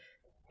like,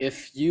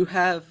 if you're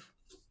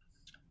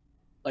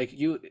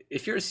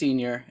a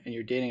senior and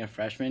you're dating a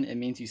freshman, it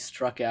means you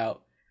struck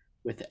out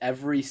with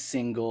every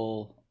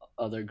single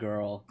other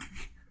girl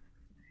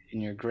in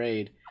your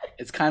grade.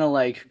 It's kind of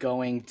like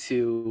going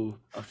to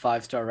a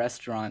 5-star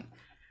restaurant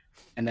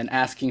and then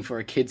asking for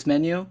a kids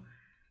menu,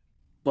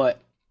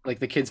 but like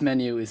the kids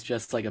menu is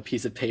just like a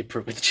piece of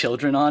paper with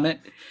children on it.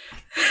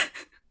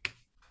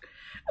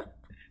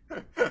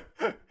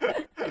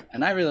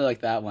 And I really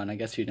like that one. I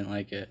guess you didn't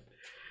like it.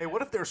 Hey,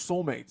 what if they're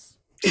soulmates?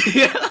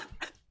 Yeah.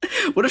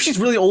 What if she's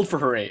really old for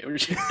her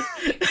age?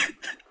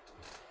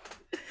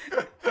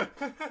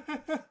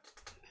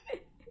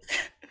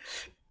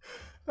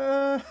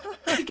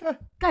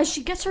 Guys,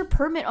 she gets her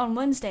permit on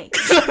Wednesday.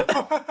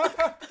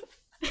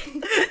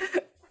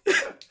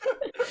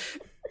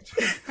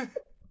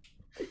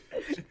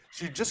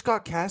 She just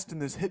got cast in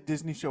this hit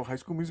Disney show, High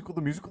School Musical,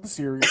 the musical, the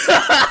series.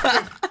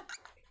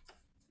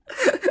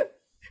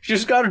 She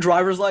just got a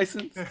driver's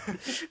license.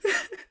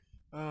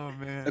 Oh,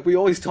 man. Like we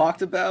always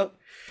talked about.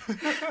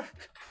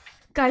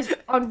 Guys,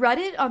 on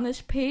Reddit, on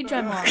this page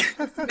I'm on,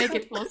 just to make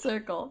it full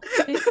circle,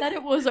 they said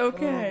it was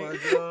okay. Oh, my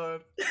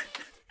God.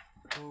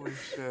 Holy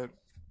shit.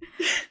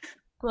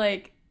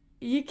 Like,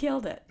 you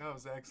killed it. That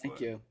was excellent.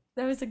 Thank you.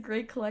 That was a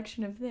great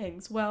collection of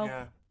things. Well,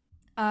 Yeah.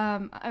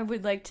 I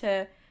would like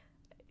to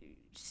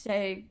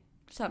say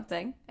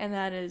something, and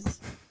that is,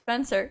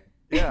 Spencer.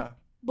 Yeah.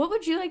 What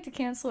would you like to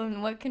cancel,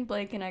 and what can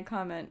Blake and I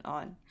comment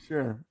on?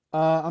 Sure.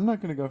 I'm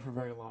not going to go for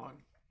very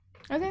long.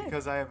 Okay.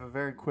 Because I have a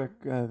very quick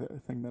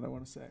thing that I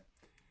want to say.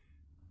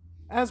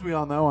 As we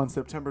all know, on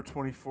September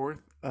 24th,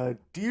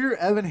 Dear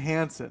Evan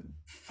Hansen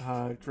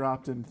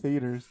dropped in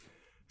theaters,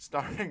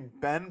 starring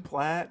Ben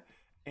Platt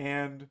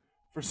and,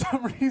 for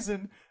some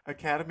reason,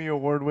 Academy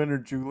Award winner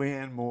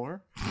Julianne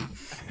Moore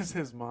as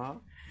his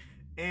mom.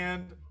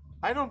 And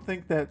I don't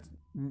think that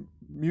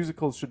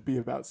musicals should be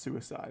about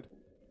suicide.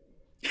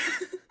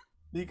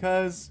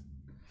 Because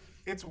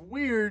it's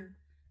weird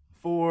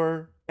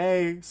for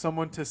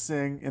someone to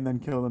sing and then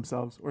kill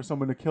themselves, or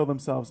someone to kill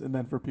themselves and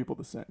then for people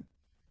to sing.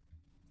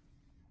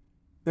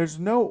 There's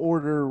no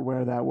order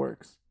where that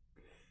works,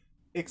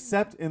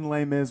 except in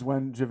Les Mis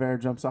when Javert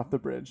jumps off the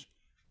bridge.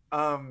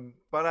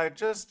 But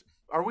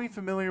are we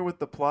familiar with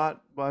the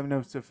plot? Well, I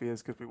know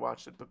Sophia's because we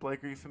watched it, but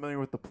Blake, are you familiar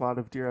with the plot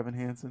of Dear Evan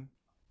Hansen?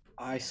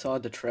 I saw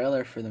the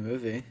trailer for the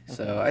movie,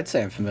 so I'd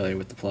say I'm familiar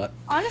with the plot.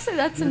 Honestly,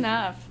 that's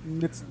enough.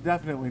 It's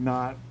definitely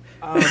not.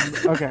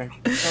 Okay,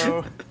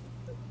 so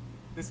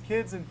this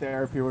kid's in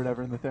therapy or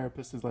whatever, and the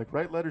therapist is like,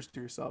 write letters to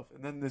yourself.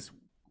 And then this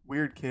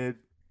weird kid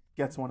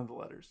gets one of the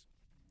letters.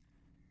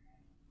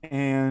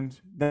 And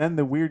then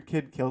the weird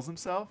kid kills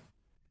himself,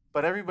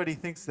 but everybody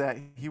thinks that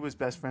he was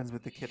best friends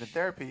with the kid in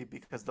therapy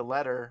because the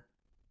letter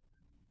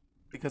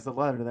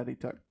that he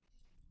took.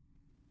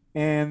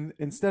 And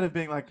instead of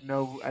being like,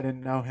 no, I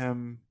didn't know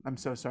him, I'm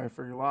so sorry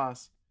for your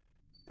loss,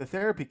 the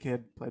therapy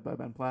kid, played by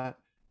Ben Platt,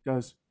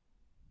 goes,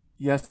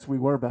 yes, we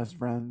were best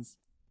friends,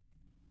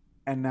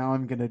 and now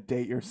I'm going to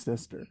date your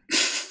sister.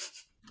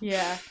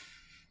 Yeah.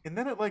 And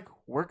then it like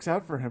works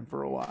out for him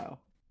for a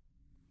while.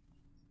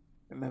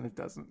 And then it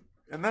doesn't.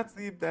 And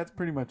that's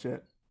pretty much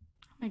it.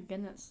 My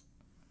goodness.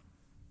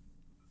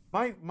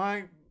 My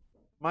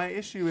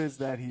issue is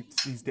that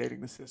he's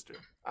dating the sister.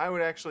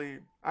 Everything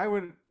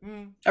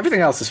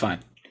else is fine.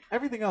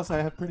 Everything else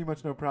I have pretty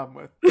much no problem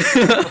with.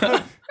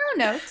 No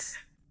notes.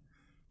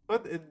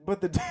 But the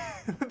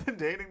the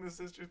dating the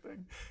sister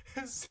thing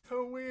is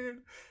so weird.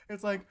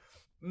 It's like,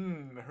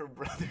 her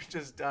brother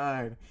just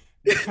died.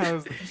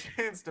 Now's the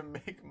chance to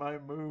make my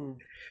move.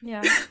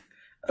 Yeah.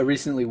 A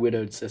recently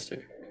widowed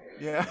sister.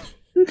 Yeah.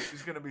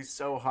 She's gonna be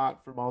so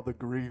hot from all the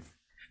grief.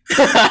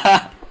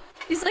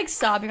 He's like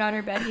sobbing on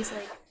her bed. He's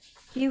like,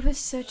 he was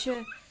such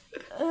a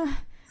good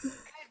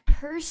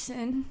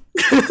person.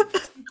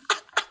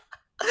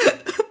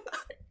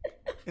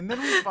 And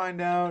then we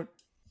find out,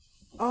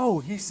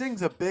 he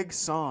sings a big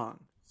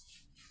song.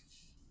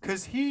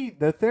 Because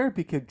the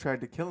therapy kid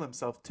tried to kill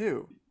himself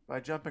too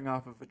by jumping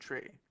off of a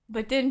tree.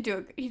 But didn't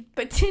do an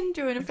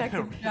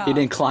effective job. He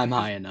didn't climb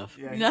high enough.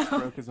 Yeah, he just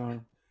broke his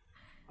arm.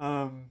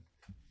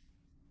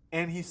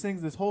 And he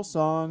sings this whole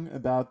song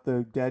about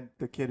the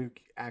kid who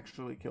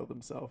actually killed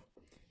himself.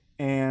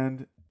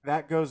 And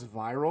that goes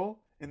viral.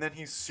 And then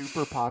he's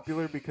super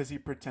popular because he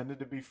pretended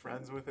to be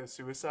friends with a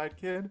suicide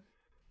kid.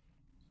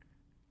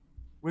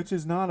 Which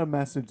is not a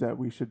message that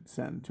we should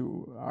send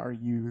to our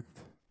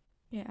youth.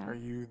 Yeah. Our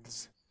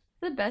youths.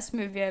 The best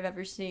movie I've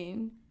ever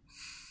seen.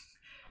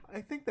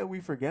 I think that we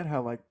forget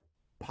how, like,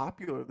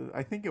 popular.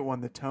 I think it won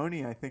the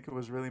Tony. I think it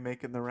was really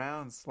making the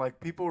rounds. Like,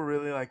 people were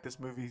really like, this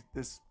movie,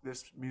 this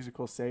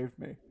musical saved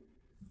me.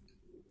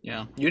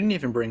 Yeah. You didn't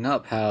even bring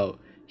up how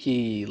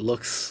he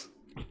looks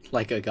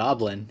like a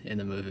goblin in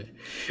the movie.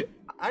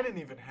 I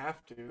didn't even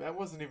have to. That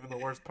wasn't even the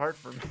worst part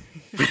for me.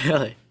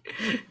 Really?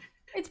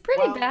 It's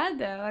pretty bad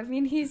though. I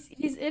mean, he's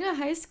in a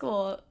high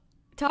school.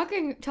 Talk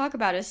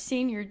about a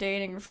senior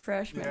dating a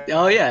freshman.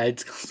 Yeah. Oh yeah,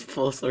 it's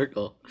full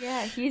circle.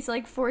 Yeah, he's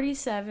like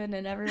 47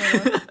 and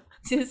everyone else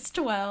is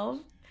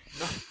 12.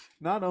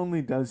 Not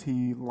only does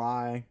he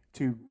lie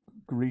to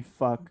grief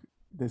fuck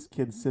this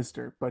kid's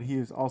sister, but he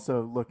is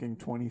also looking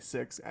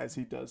 26 as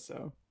he does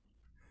so.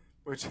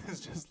 Which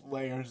is just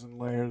layers and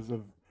layers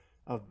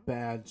of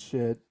bad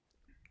shit.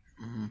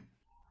 Mm-hmm.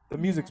 The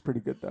music's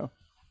pretty good though.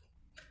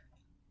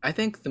 I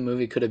think the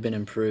movie could have been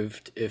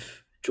improved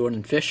if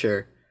Jordan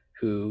Fisher,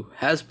 who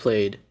has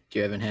played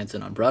Dear Evan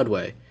Hansen on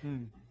Broadway,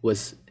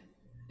 was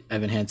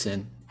Evan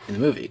Hansen in the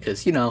movie.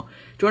 Because,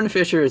 Jordan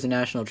Fisher is a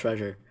national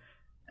treasure.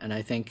 And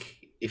I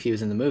think if he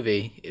was in the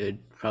movie, it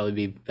would probably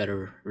be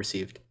better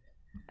received.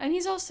 And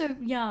he's also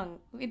young.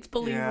 It's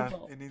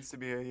believable. Yeah, it needs to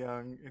be a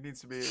young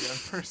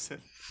person.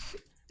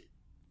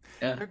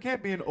 Yeah. There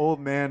can't be an old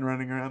man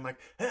running around like,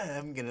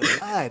 I'm gonna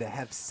lie to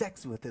have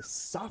sex with a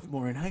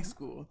sophomore in high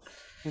school.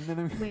 And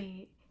then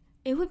Wait,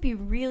 it would be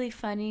really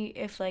funny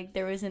if like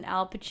there was an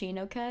Al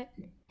Pacino cut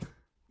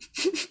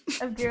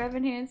of Dear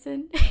Evan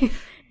Hansen,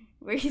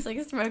 where he's like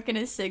smoking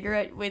a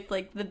cigarette with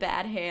like the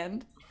bad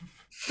hand,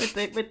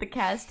 with the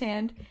cast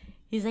hand.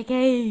 He's like,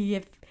 hey,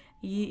 if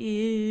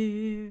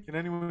you... Can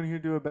anyone here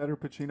do a better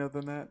Pacino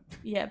than that?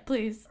 Yeah,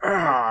 please.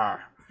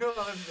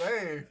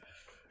 Hey.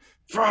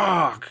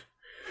 Fuck!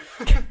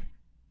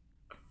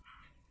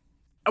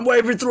 I'm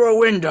waving through a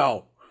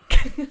window.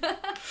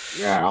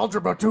 Yeah,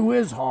 Algebra 2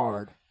 is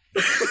hard.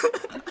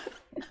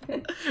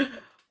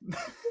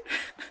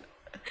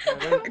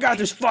 I got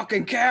this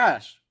fucking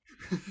cash.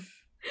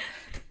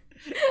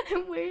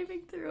 I'm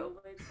waving through a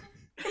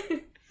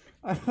window.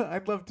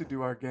 I'd love to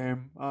do our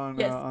game on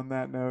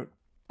that note.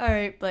 All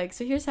right, Blake,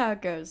 so here's how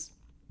it goes.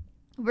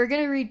 We're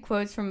going to read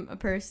quotes from a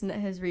person that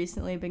has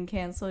recently been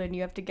canceled, and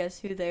you have to guess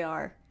who they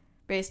are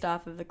based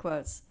off of the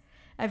quotes.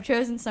 I've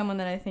chosen someone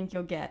that I think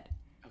you'll get.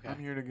 Okay. I'm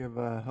here to give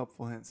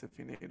helpful hints if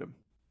you need them.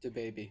 The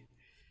baby.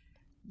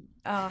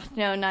 Oh,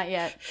 no, not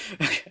yet.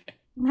 Okay.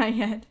 Not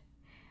yet.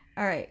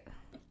 All right.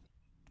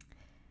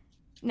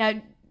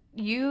 Now,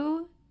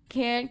 you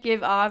can't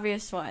give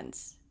obvious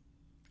ones.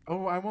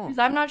 Oh, I won't. Because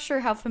I'm not sure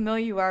how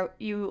familiar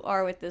you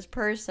are with this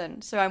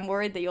person, so I'm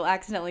worried that you'll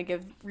accidentally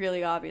give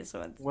really obvious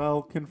ones.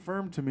 Well,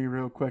 confirm to me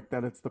real quick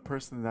that it's the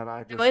person that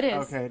I just... Oh, it is.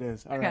 Okay, it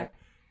is. All Okay. right.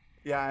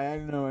 Yeah, I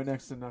know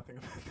next to nothing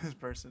about this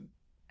person.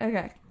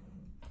 Okay.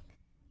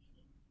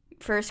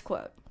 First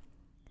quote.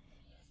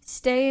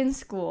 Stay in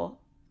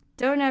school.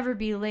 Don't ever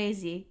be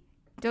lazy.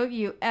 Don't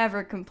you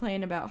ever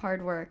complain about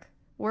hard work.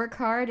 Work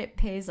hard, it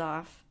pays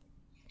off.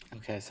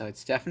 Okay, so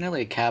it's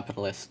definitely a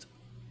capitalist.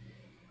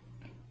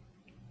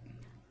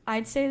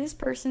 I'd say this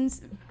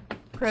person's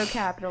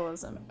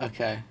pro-capitalism.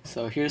 Okay,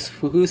 so here's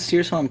who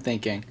I'm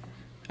thinking.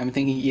 I'm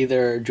thinking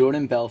either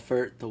Jordan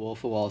Belfort, The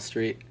Wolf of Wall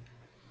Street,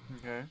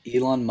 Okay.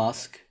 Elon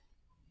Musk,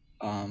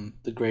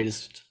 the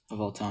greatest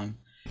of all time,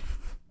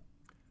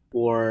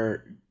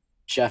 or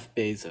Jeff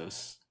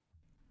Bezos.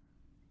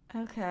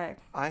 Okay.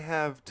 I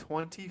have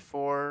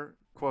 24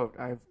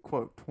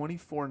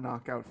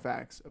 knockout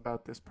facts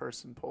about this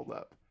person pulled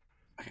up.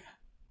 Okay.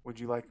 Would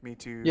you like me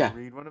to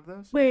read one of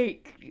those?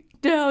 Wait.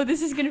 No,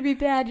 this is going to be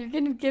bad. You're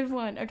going to give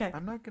one. Okay.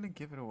 I'm not going to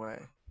give it away.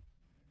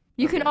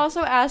 You can Okay.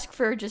 also ask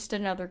for just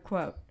another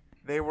quote.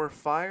 They were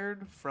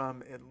fired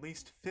from at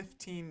least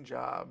 15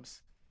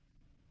 jobs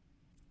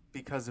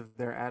because of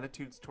their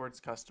attitudes towards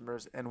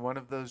customers, and one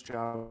of those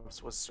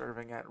jobs was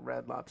serving at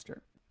Red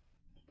Lobster.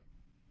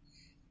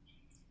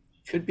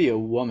 Could be a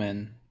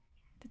woman.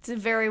 It's a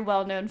very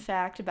well-known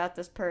fact about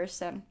this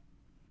person.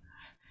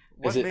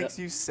 What it- makes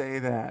you say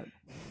that?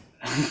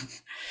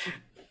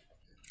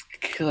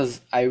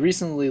 Because I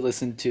recently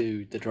listened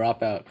to the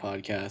Dropout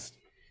podcast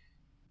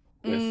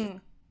with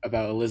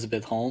about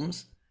Elizabeth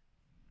Holmes,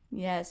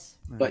 Yes.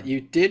 but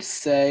you did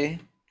say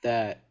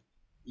that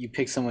you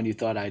picked someone you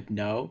thought I'd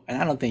know,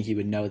 and I don't think you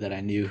would know that I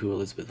knew who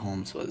Elizabeth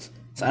Holmes was.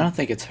 So I don't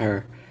think it's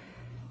her.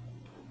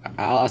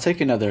 I'll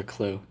take another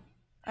clue.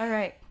 All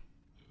right.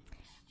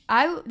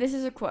 This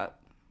is a quote,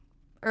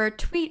 or a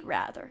tweet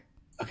rather.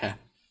 Okay.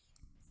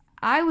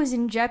 I was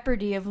in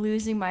jeopardy of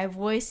losing my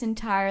voice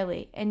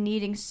entirely and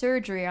needing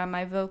surgery on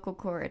my vocal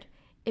cord.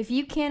 If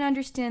you can't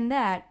understand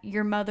that,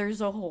 your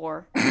mother's a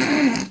whore.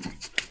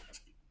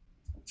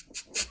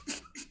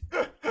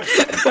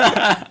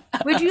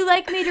 Would you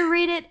like me to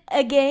read it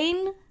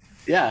again?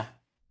 Yeah.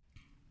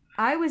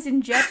 I was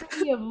in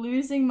jeopardy of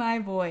losing my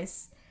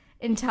voice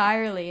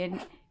entirely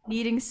and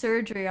needing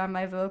surgery on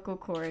my vocal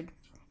cord.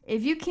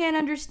 If you can't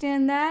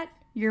understand that,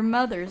 your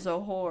mother's a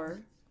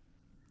whore.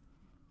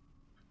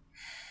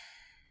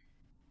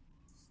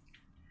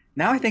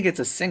 Now I think it's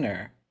a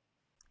singer.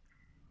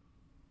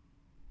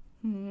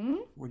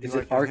 Would you Is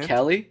like it a R. hint?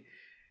 Kelly?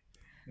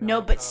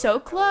 No, but so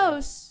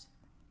close.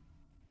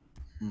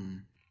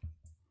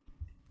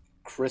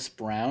 Chris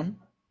Brown?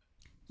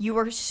 You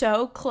were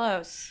so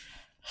close.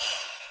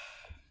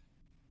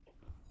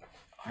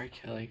 R.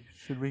 Kelly.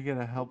 Should we get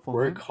a helpful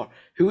Work hint? hard.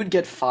 Who would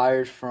get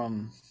fired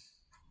from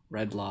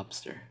Red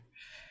Lobster?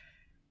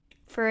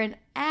 For an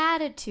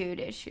attitude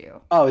issue.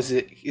 Oh, is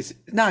it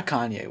not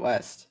Kanye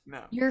West?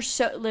 No. You're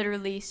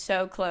literally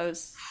so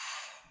close.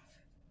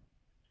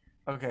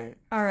 Okay.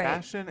 All right.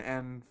 Fashion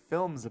and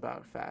films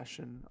about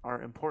fashion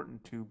are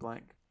important to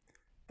blank.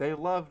 They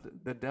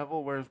loved The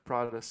Devil Wears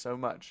Prada so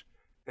much,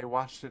 they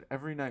watched it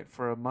every night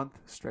for a month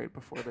straight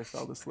before they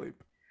fell to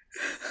sleep.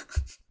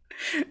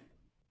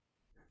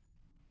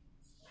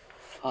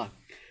 Fuck.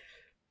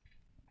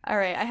 All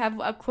right, I have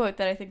a quote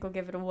that I think will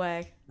give it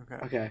away.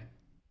 Okay. Okay.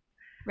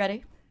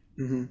 Ready?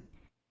 Mm-hmm.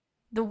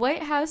 The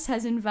White House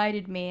has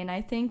invited me, and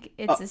I think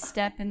it's a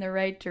step in the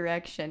right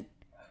direction.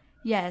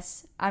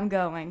 Yes, I'm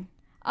going.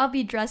 I'll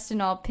be dressed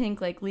in all pink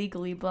like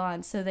Legally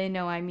Blonde so they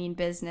know I mean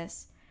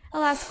business.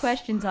 I'll ask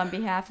questions on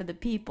behalf of the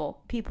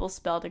people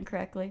spelled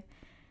incorrectly,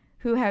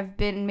 who have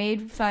been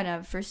made fun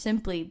of for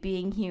simply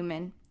being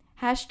human.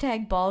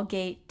 Hashtag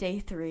Ballgate Day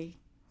 3.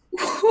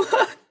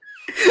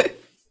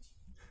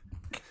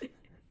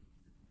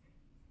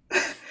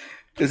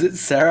 Is it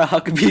Sarah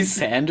Huckabee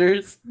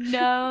Sanders?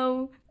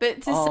 No,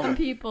 but to Oh. some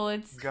people,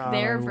 it's God,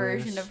 their I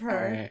version wish. of her.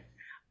 All right.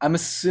 I'm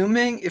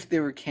assuming if they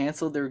were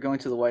canceled, they were going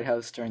to the White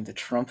House during the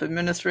Trump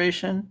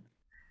administration.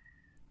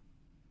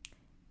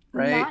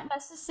 Right? Not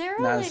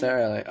necessarily. Not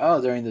necessarily.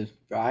 Oh, during the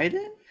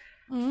Biden?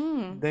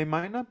 They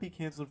might not be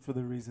canceled for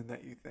the reason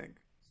that you think.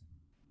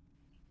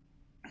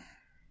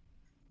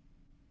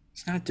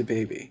 It's not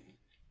DaBaby.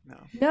 No.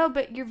 No,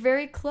 but you're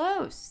very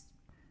close.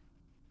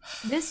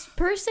 This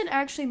person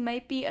actually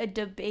might be a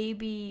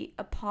DaBaby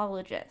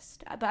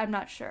apologist, but I'm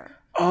not sure.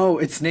 Oh,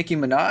 it's Nicki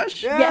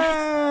Minaj?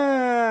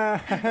 Yeah!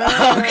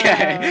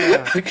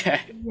 Okay. Okay.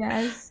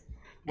 Yes.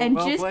 And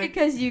Well, just Blake-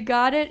 because you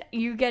got it,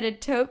 you get a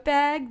tote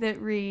bag that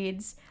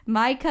reads,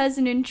 "My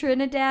cousin in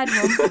Trinidad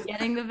won't be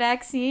getting the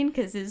vaccine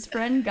because his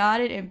friend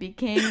got it and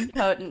became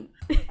potent."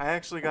 I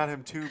actually got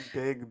him 2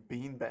 big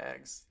bean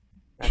bags.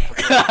 That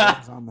have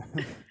things on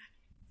them.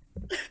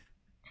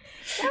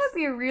 That would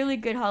be a really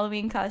good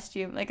Halloween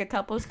costume, like a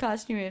couple's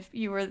costume if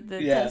you were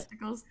the Yeah.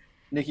 testicles.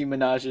 Nicki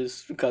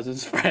Minaj's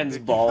cousin's friend's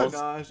Nicki balls.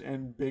 Minaj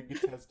and big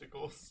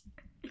testicles.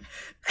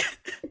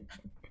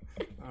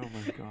 Oh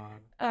my god.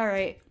 All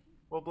right.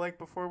 Well, Blake,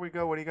 before we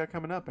go, what do you got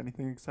coming up?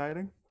 Anything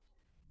exciting?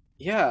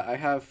 Yeah, I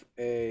have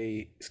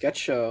a sketch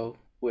show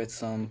with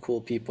some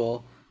cool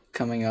people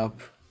coming up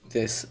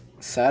this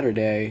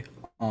Saturday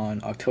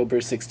on October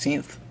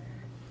 16th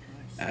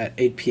at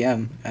 8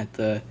 p.m. at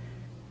the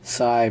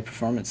Psy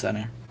Performance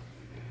Center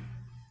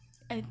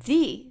At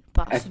the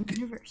Boston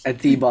University. at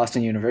the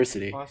Boston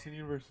University. Boston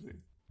University.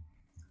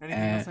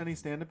 Anything Uh, else? Any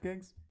stand-up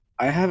gigs?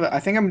 I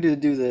think I'm going to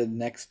do the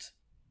next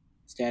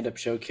stand-up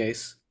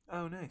showcase.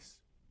 Oh, nice.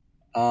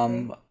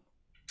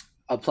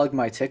 I'll plug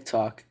my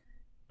TikTok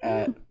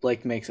at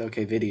Blake Makes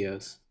OK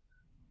Videos.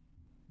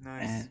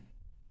 Nice. And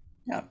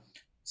yeah,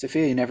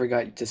 Sophia, you never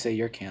got to say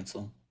your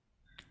cancel.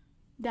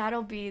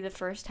 That'll be the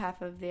first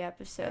half of the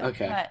episode.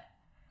 Okay. But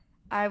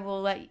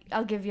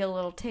I'll give you a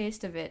little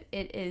taste of it.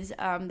 It is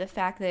the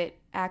fact that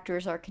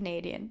actors are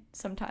Canadian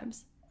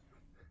sometimes.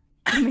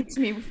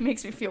 It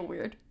makes me feel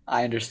weird.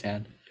 I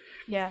understand.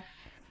 Yeah.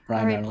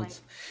 Ryan All right,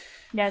 Reynolds.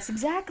 Yes,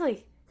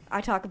 exactly.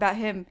 I talk about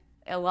him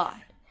a lot.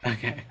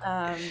 Okay.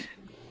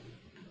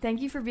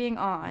 Thank you for being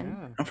on.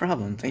 Yeah. No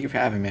problem. Thank you for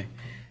having me.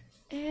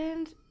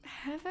 And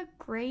have a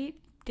great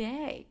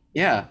day.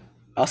 Yeah.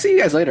 I'll see you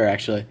guys later,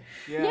 actually.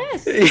 Yeah.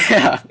 Yes.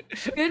 Yeah.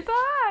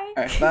 Goodbye.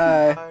 All right,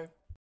 bye. Bye.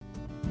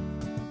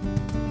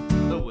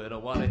 But we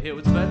don't wanna hear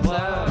what Spencer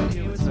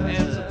and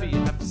Sophia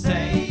have to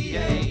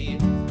say.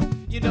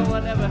 You know I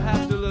never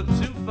have to look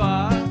too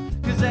far,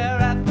 'cause they're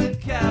at the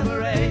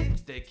cabaret.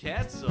 They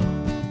cancel.